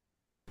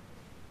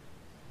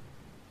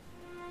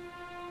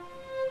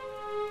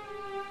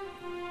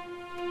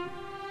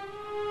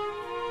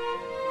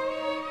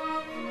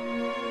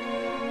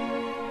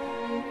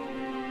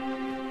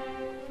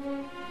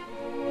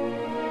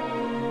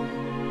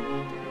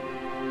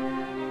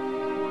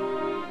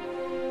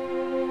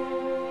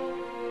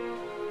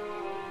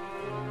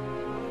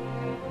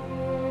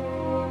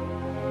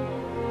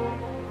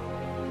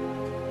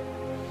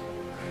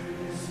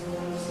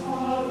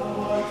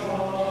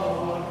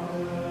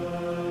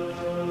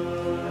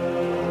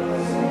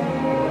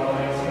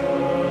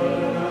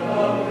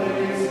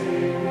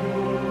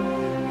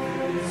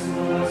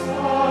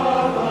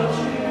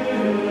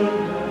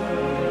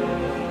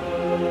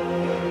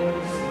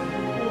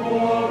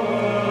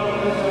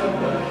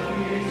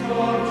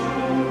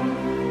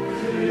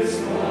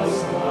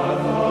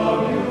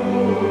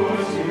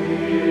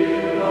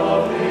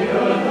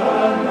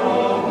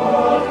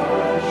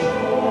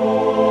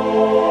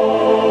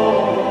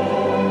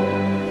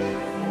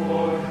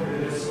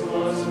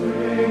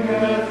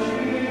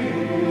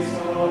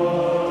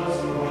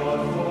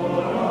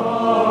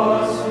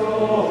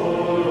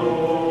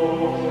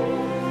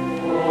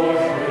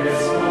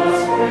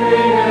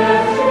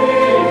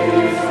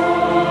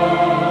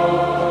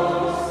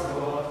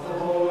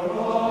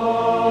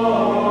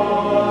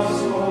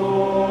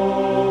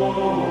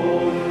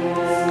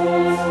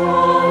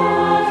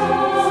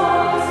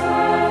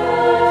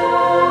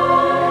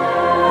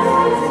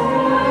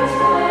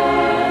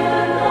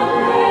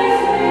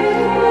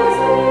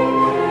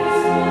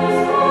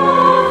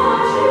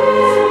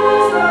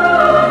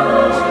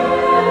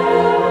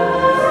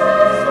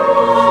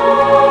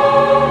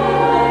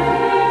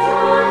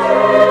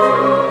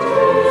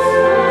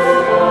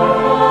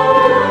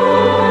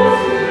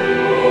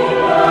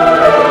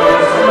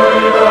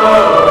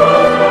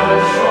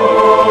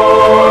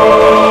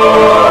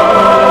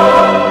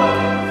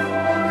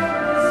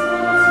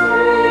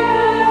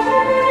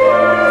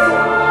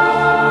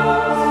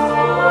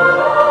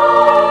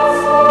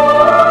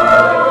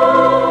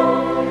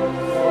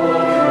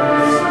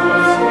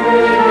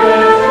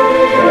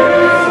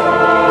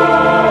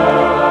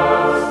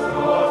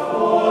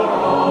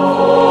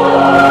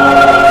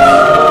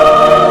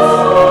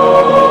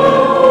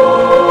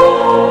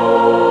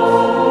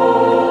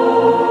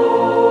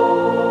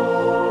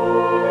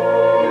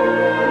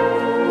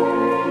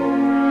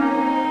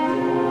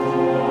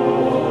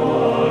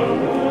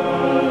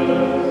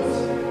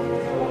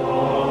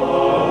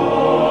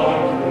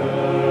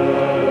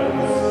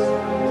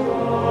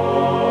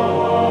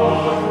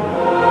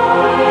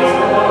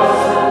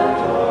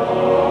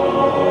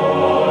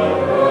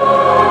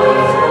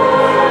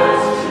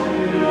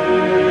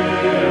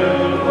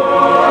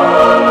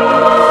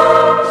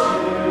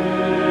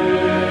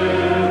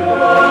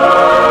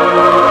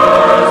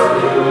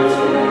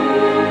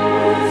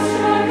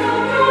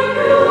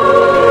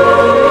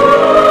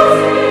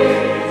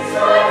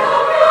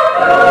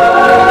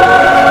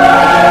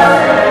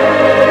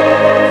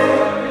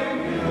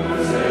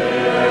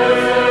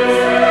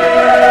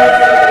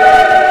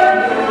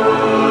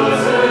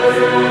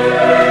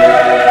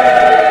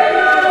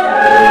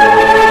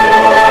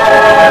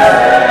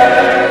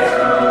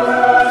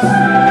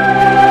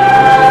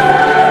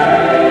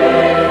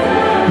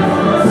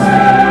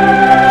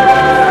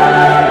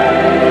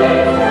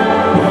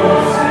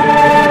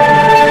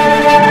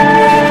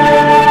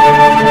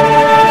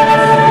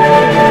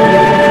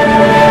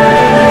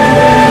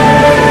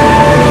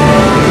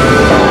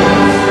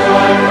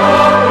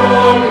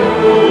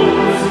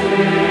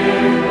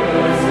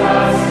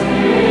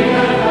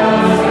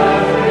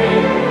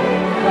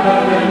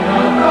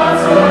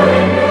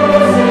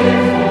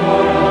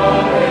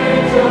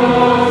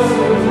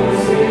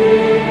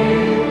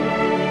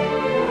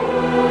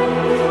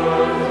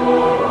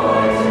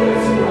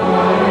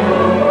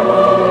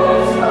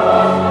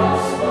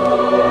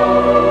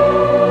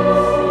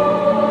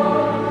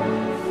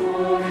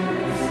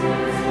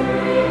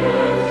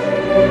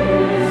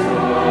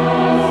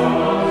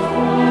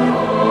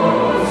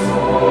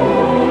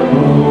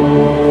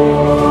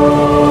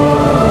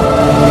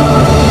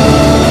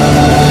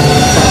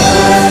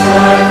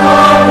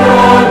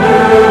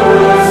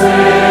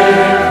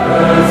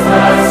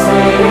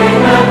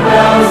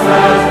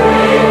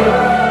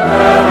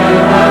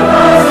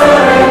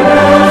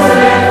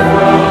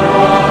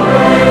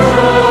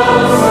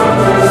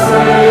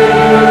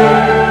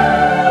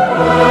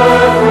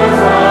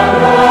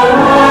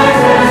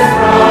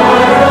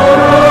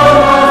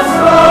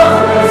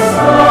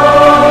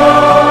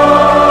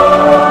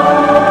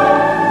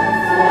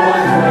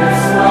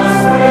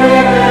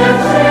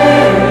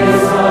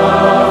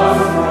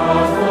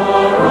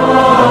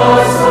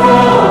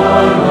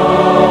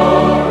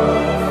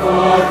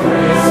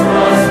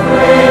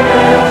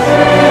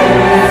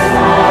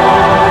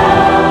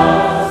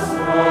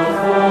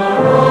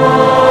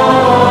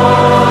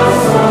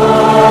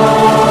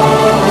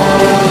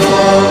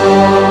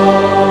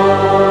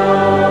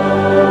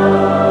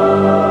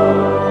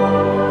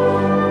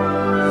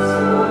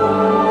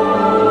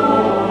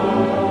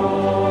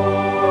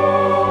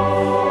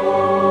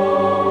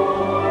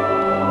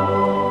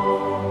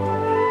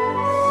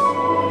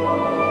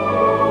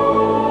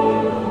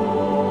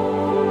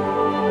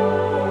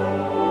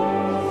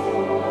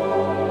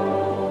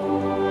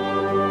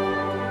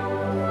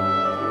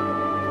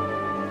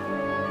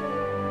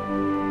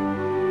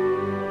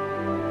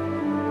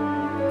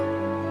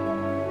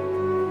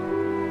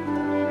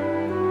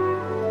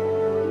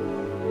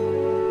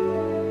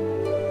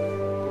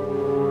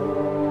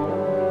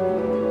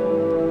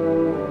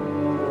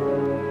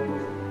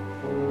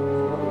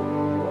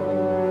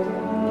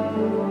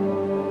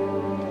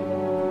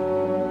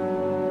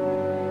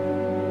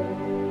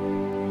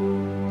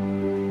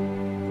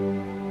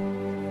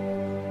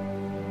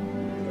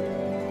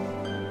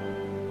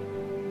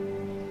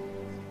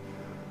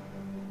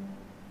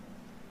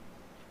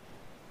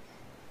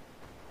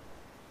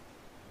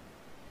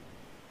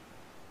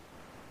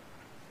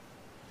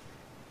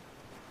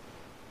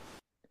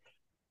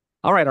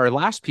 All right, our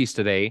last piece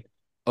today,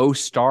 O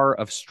Star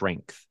of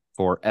Strength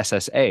for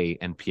SSA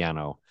and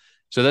piano.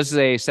 So this is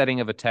a setting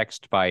of a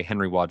text by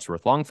Henry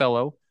Wadsworth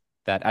Longfellow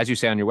that, as you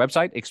say on your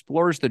website,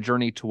 explores the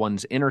journey to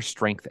one's inner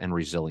strength and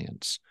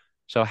resilience.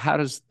 So how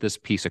does this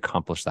piece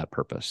accomplish that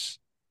purpose?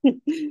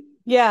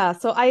 Yeah,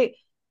 so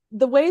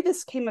the way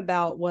this came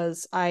about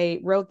was I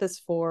wrote this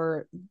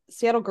for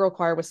Seattle Girl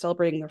Choir was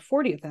celebrating their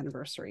 40th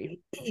anniversary,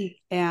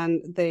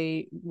 and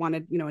they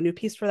wanted, a new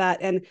piece for that.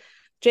 And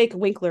Jake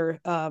Winkler,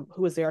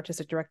 who was the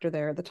artistic director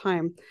there at the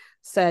time,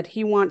 said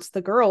he wants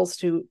the girls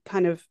to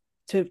kind of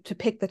to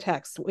pick the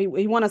text.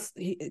 We want us,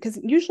 because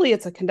usually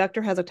it's a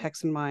conductor has a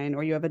text in mind,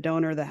 or you have a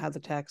donor that has a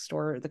text,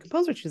 or the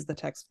composer chooses the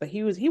text. But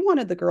he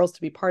wanted the girls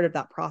to be part of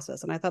that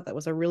process, and I thought that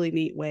was a really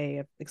neat way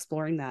of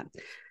exploring that.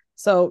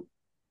 So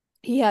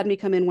he had me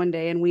come in one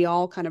day and we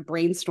all kind of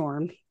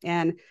brainstormed,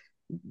 and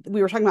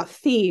we were talking about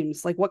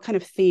themes, like what kind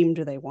of theme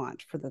do they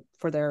want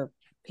for their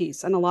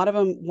piece. And a lot of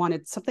them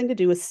wanted something to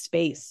do with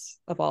space,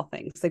 of all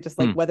things. They just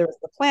like whether it's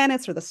the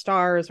planets or the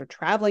stars or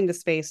traveling to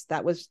space,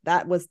 that was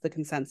the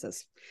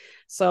consensus.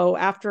 So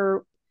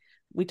after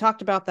we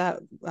talked about that,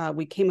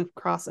 we came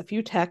across a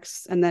few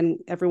texts, and then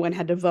everyone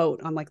had to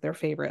vote on like their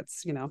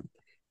favorites,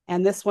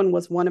 and this one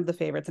was one of the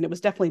favorites, and it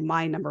was definitely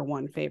my number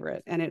one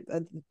favorite. And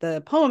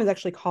the poem is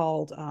actually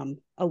called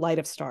A Light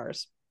of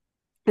Stars.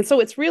 And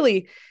so it's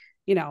really,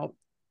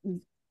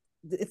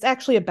 it's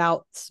actually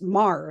about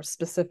Mars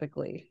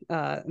specifically.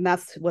 And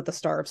that's what the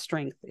Star of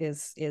Strength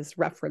is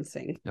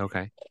referencing.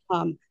 Okay.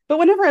 But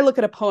whenever I look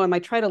at a poem, I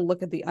try to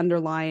look at the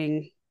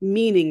underlying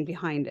meaning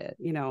behind it,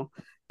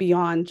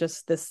 beyond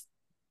just this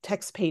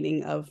text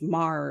painting of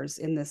Mars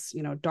in this,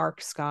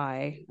 dark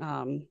sky.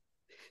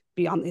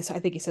 Beyond this, I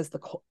think he says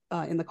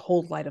in the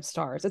cold light of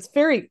stars. It's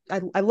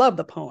I love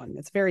the poem.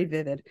 It's very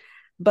vivid,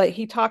 but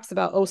he talks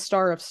about, "O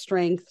star of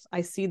strength, I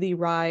see thee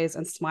rise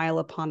and smile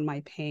upon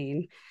my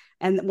pain."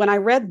 And when I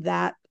read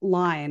that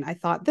line, I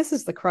thought, this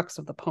is the crux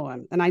of the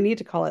poem, and I need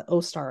to call it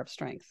 "O Star of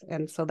Strength."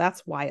 And so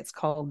that's why it's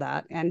called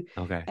that. And,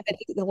 okay. And I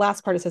think the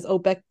last part, it says,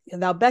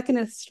 thou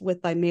beckonest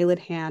with thy mailed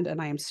hand, and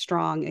I am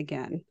strong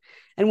again.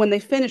 And when they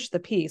finish the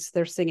piece,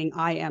 they're singing,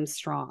 "I am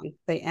strong."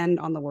 They end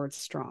on the word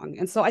strong.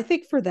 And so I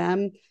think for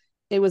them,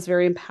 it was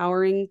very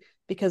empowering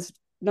because,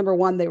 number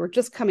one, they were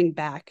just coming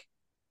back,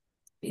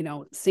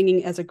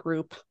 singing as a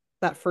group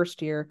that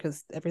first year,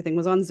 because everything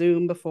was on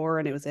Zoom before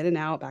and it was in and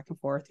out, back and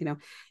forth,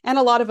 and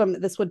a lot of them,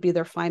 this would be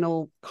their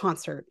final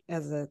concert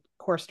as a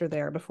chorister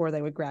there before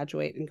they would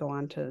graduate and go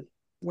on to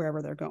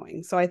wherever they're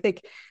going. So I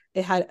think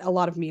it had a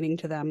lot of meaning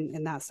to them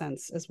in that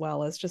sense, as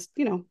well as just,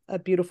 a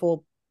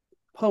beautiful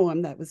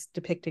poem that was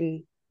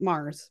depicting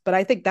Mars. But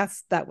I think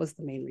that was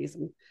the main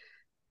reason.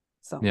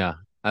 So yeah,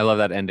 I love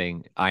that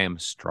ending. I am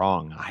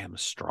strong. I am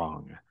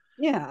strong.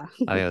 Yeah.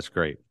 I think that's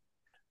great.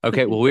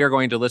 Okay, well, we are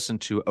going to listen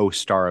to O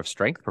Star of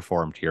Strength,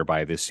 performed here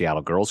by the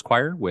Seattle Girls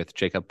Choir with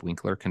Jacob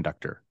Winkler,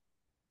 conductor.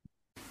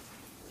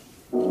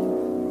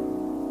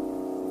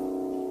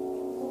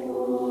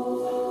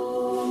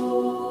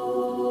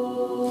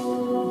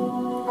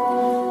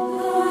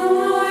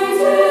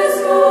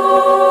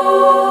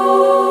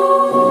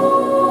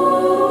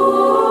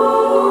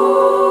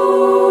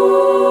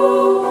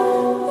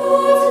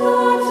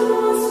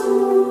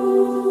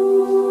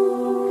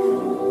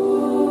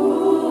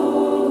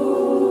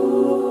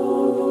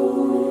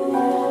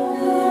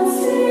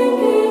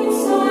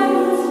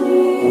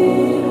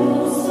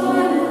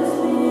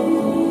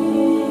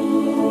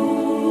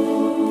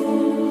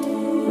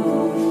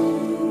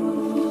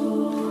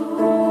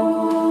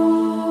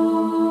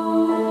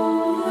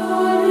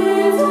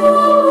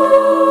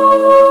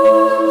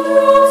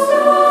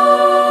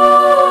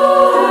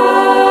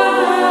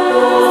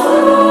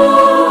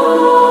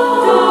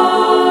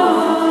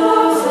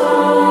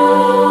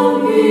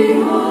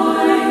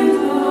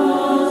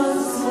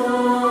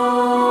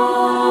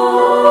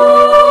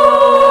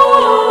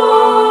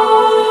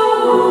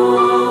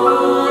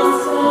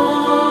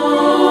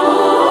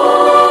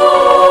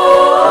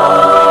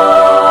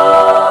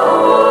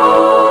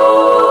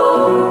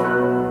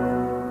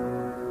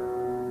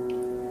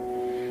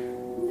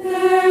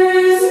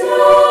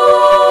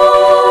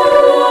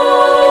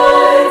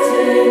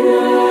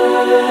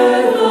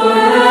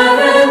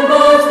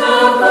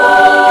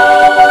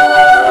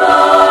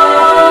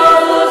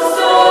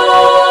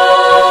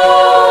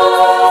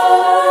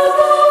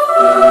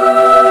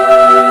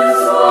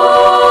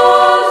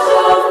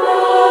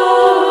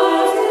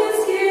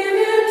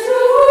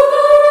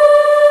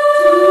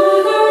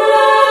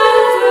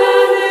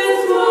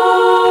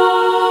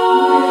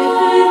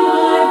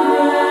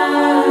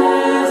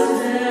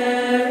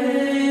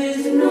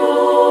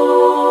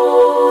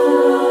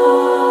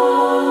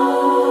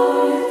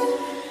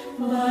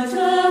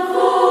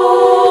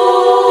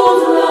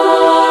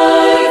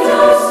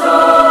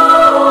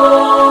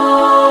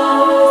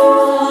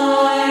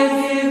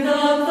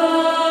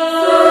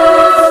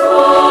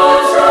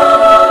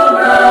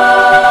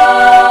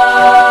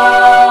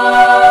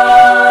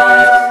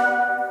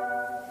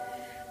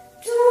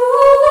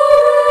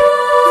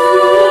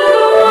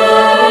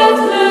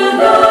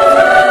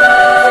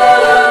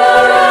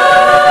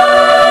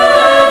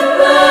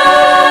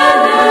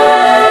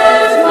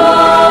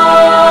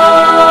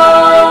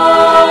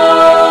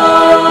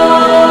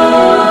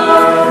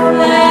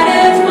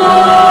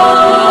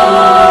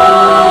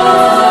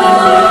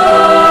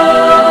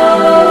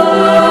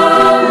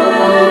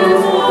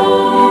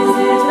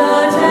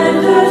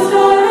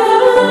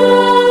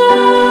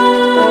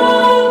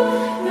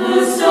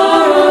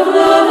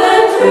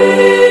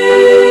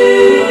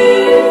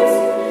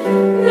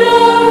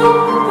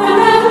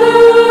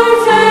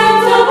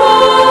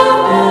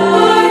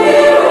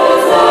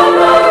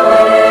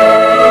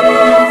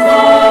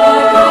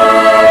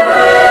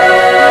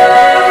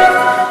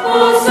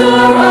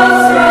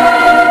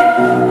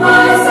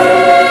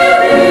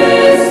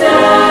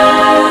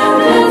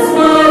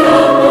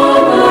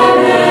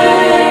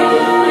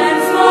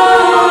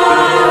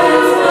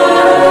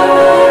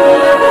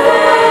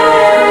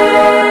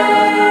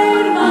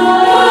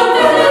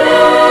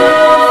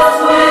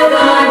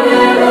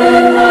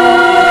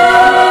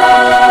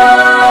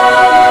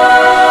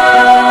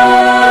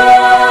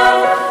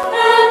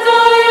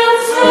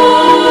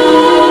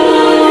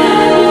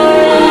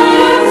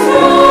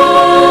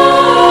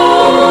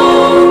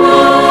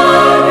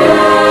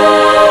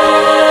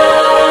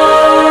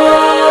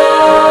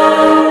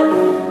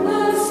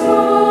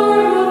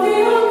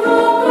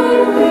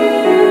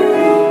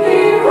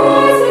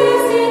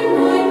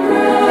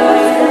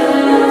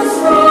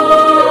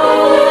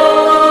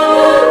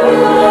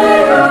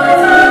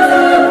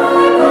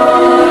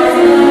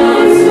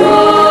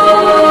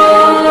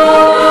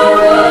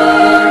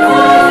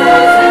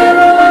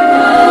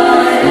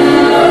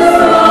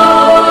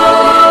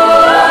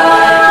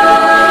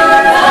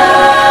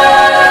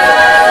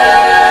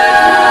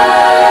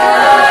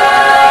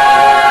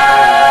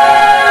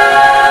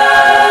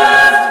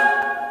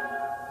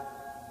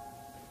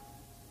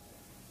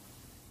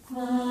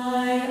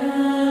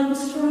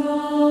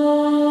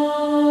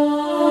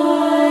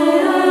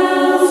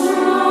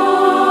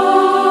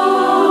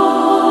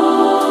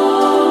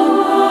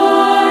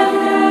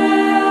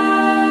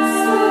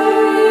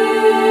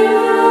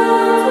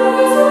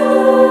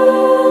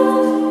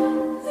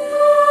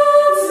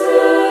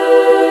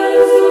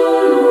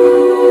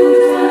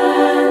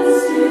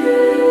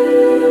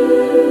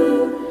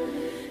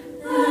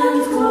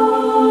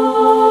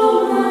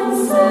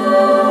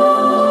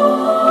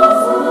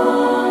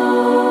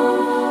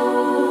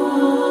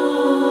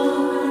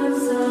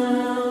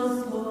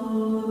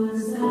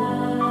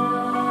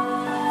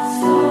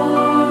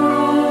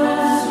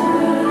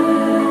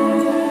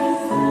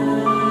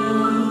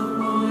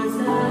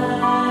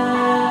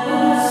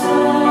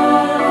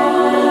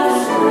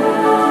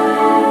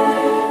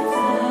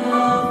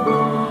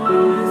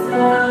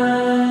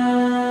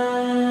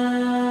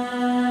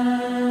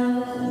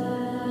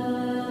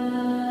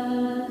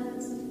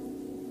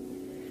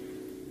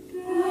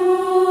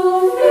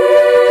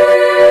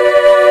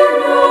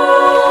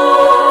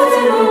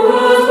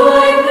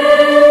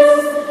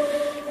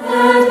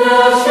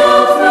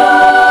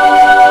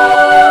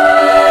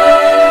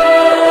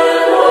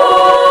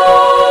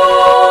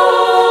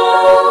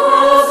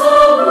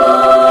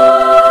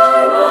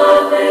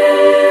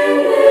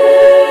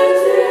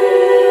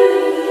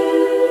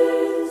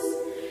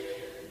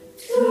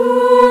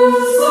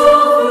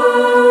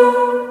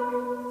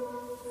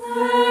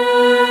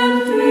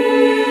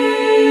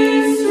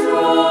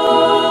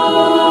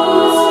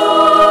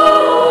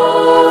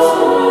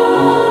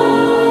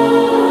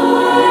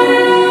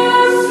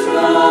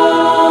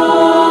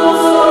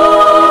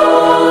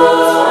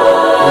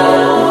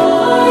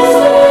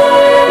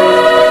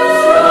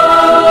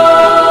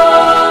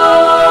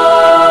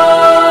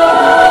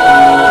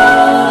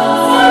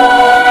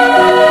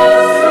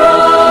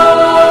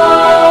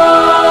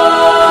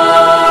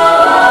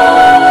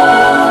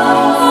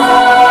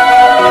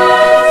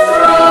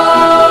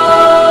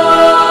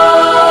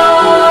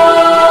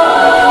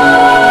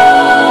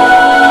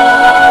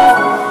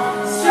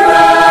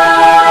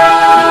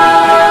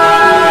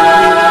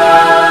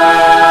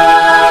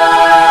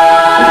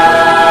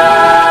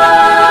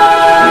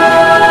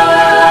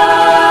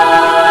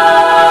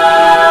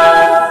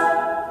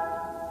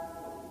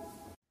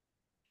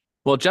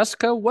 Well,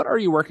 Jessica, what are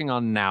you working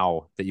on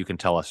now that you can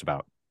tell us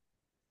about?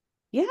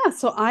 Yeah,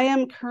 so I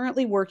am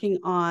currently working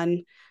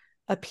on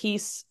a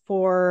piece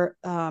for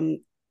a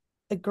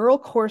girl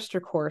chorister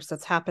course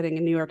that's happening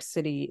in New York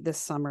City this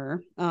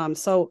summer.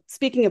 So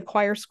speaking of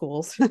choir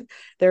schools,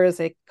 there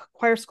is a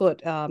choir school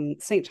at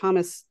St.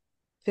 Thomas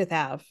Fifth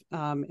Ave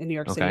in New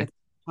York City, Okay.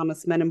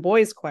 Thomas Men and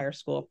Boys Choir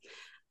School.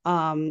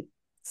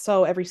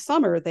 So every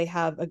summer they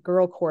have a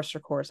girl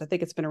chorister course. I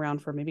think it's been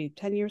around for maybe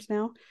 10 years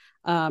now.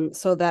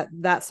 So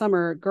that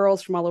summer,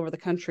 girls from all over the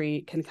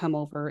country can come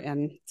over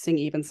and sing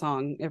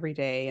evensong every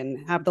day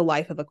and have the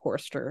life of a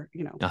chorister,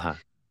 you know. Uh-huh.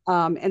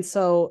 And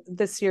so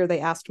this year they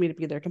asked me to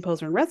be their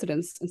composer in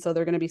residence, and so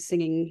they're going to be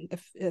singing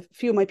a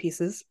few of my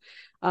pieces.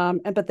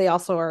 But they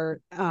also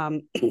are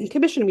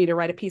commissioning me to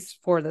write a piece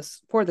for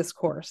this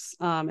course.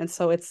 And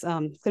so it's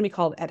going to be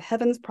called "At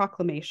Heaven's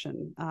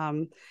Proclamation."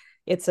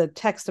 It's a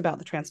text about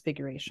the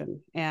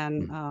Transfiguration,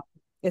 and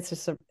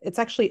it's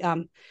actually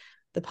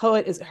the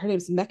poet is her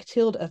name's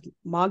Mechtild of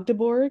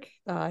Magdeburg.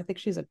 I think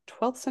she's a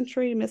 12th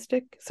century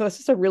mystic. So it's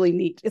just a really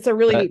neat. It's a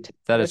really neat.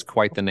 That is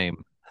quite the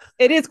name.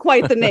 It is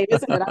quite the name,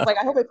 isn't it? I was like,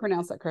 I hope I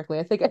pronounced that correctly.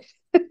 I think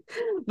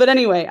but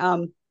anyway,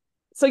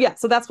 so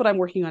that's what I'm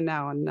working on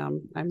now, and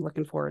I'm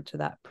looking forward to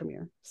that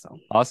premiere. So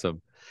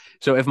Awesome.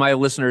 So if my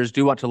listeners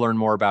do want to learn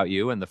more about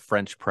you and the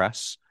French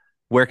press,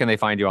 where can they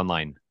find you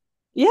online?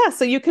 yeah,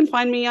 so you can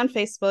find me on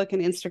Facebook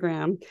and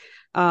Instagram.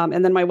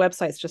 And then my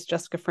website's just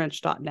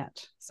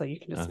jessicafrench.net. So you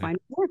can just find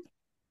more.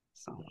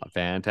 So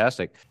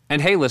Fantastic.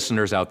 And hey,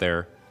 listeners out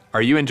there,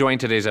 are you enjoying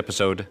today's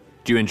episode?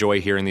 Do you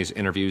enjoy hearing these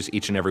interviews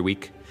each and every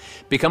week?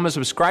 Become a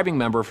subscribing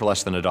member for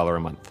less than $1 a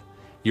month.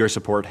 Your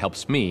support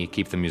helps me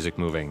keep the music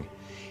moving.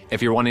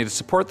 If you're wanting to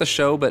support the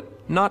show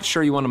but not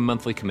sure you want a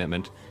monthly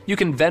commitment, you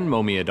can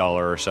Venmo me $1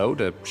 or so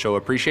to show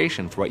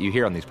appreciation for what you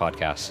hear on these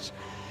podcasts.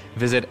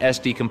 Visit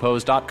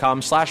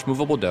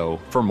sdcompose.com/movabledough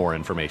for more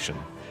information.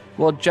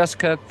 Well,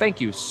 Jessica,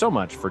 thank you so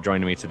much for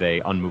joining me today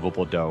on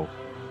Movable Dough.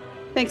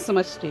 Thanks so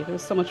much, Steve. It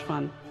was so much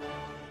fun.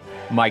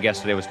 My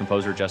guest today was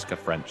composer Jessica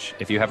French.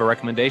 If you have a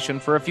recommendation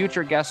for a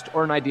future guest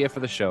or an idea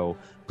for the show,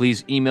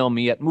 please email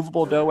me at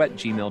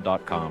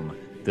movabledough@gmail.com.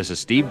 This is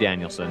Steve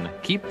Danielson.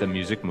 Keep the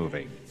music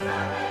moving.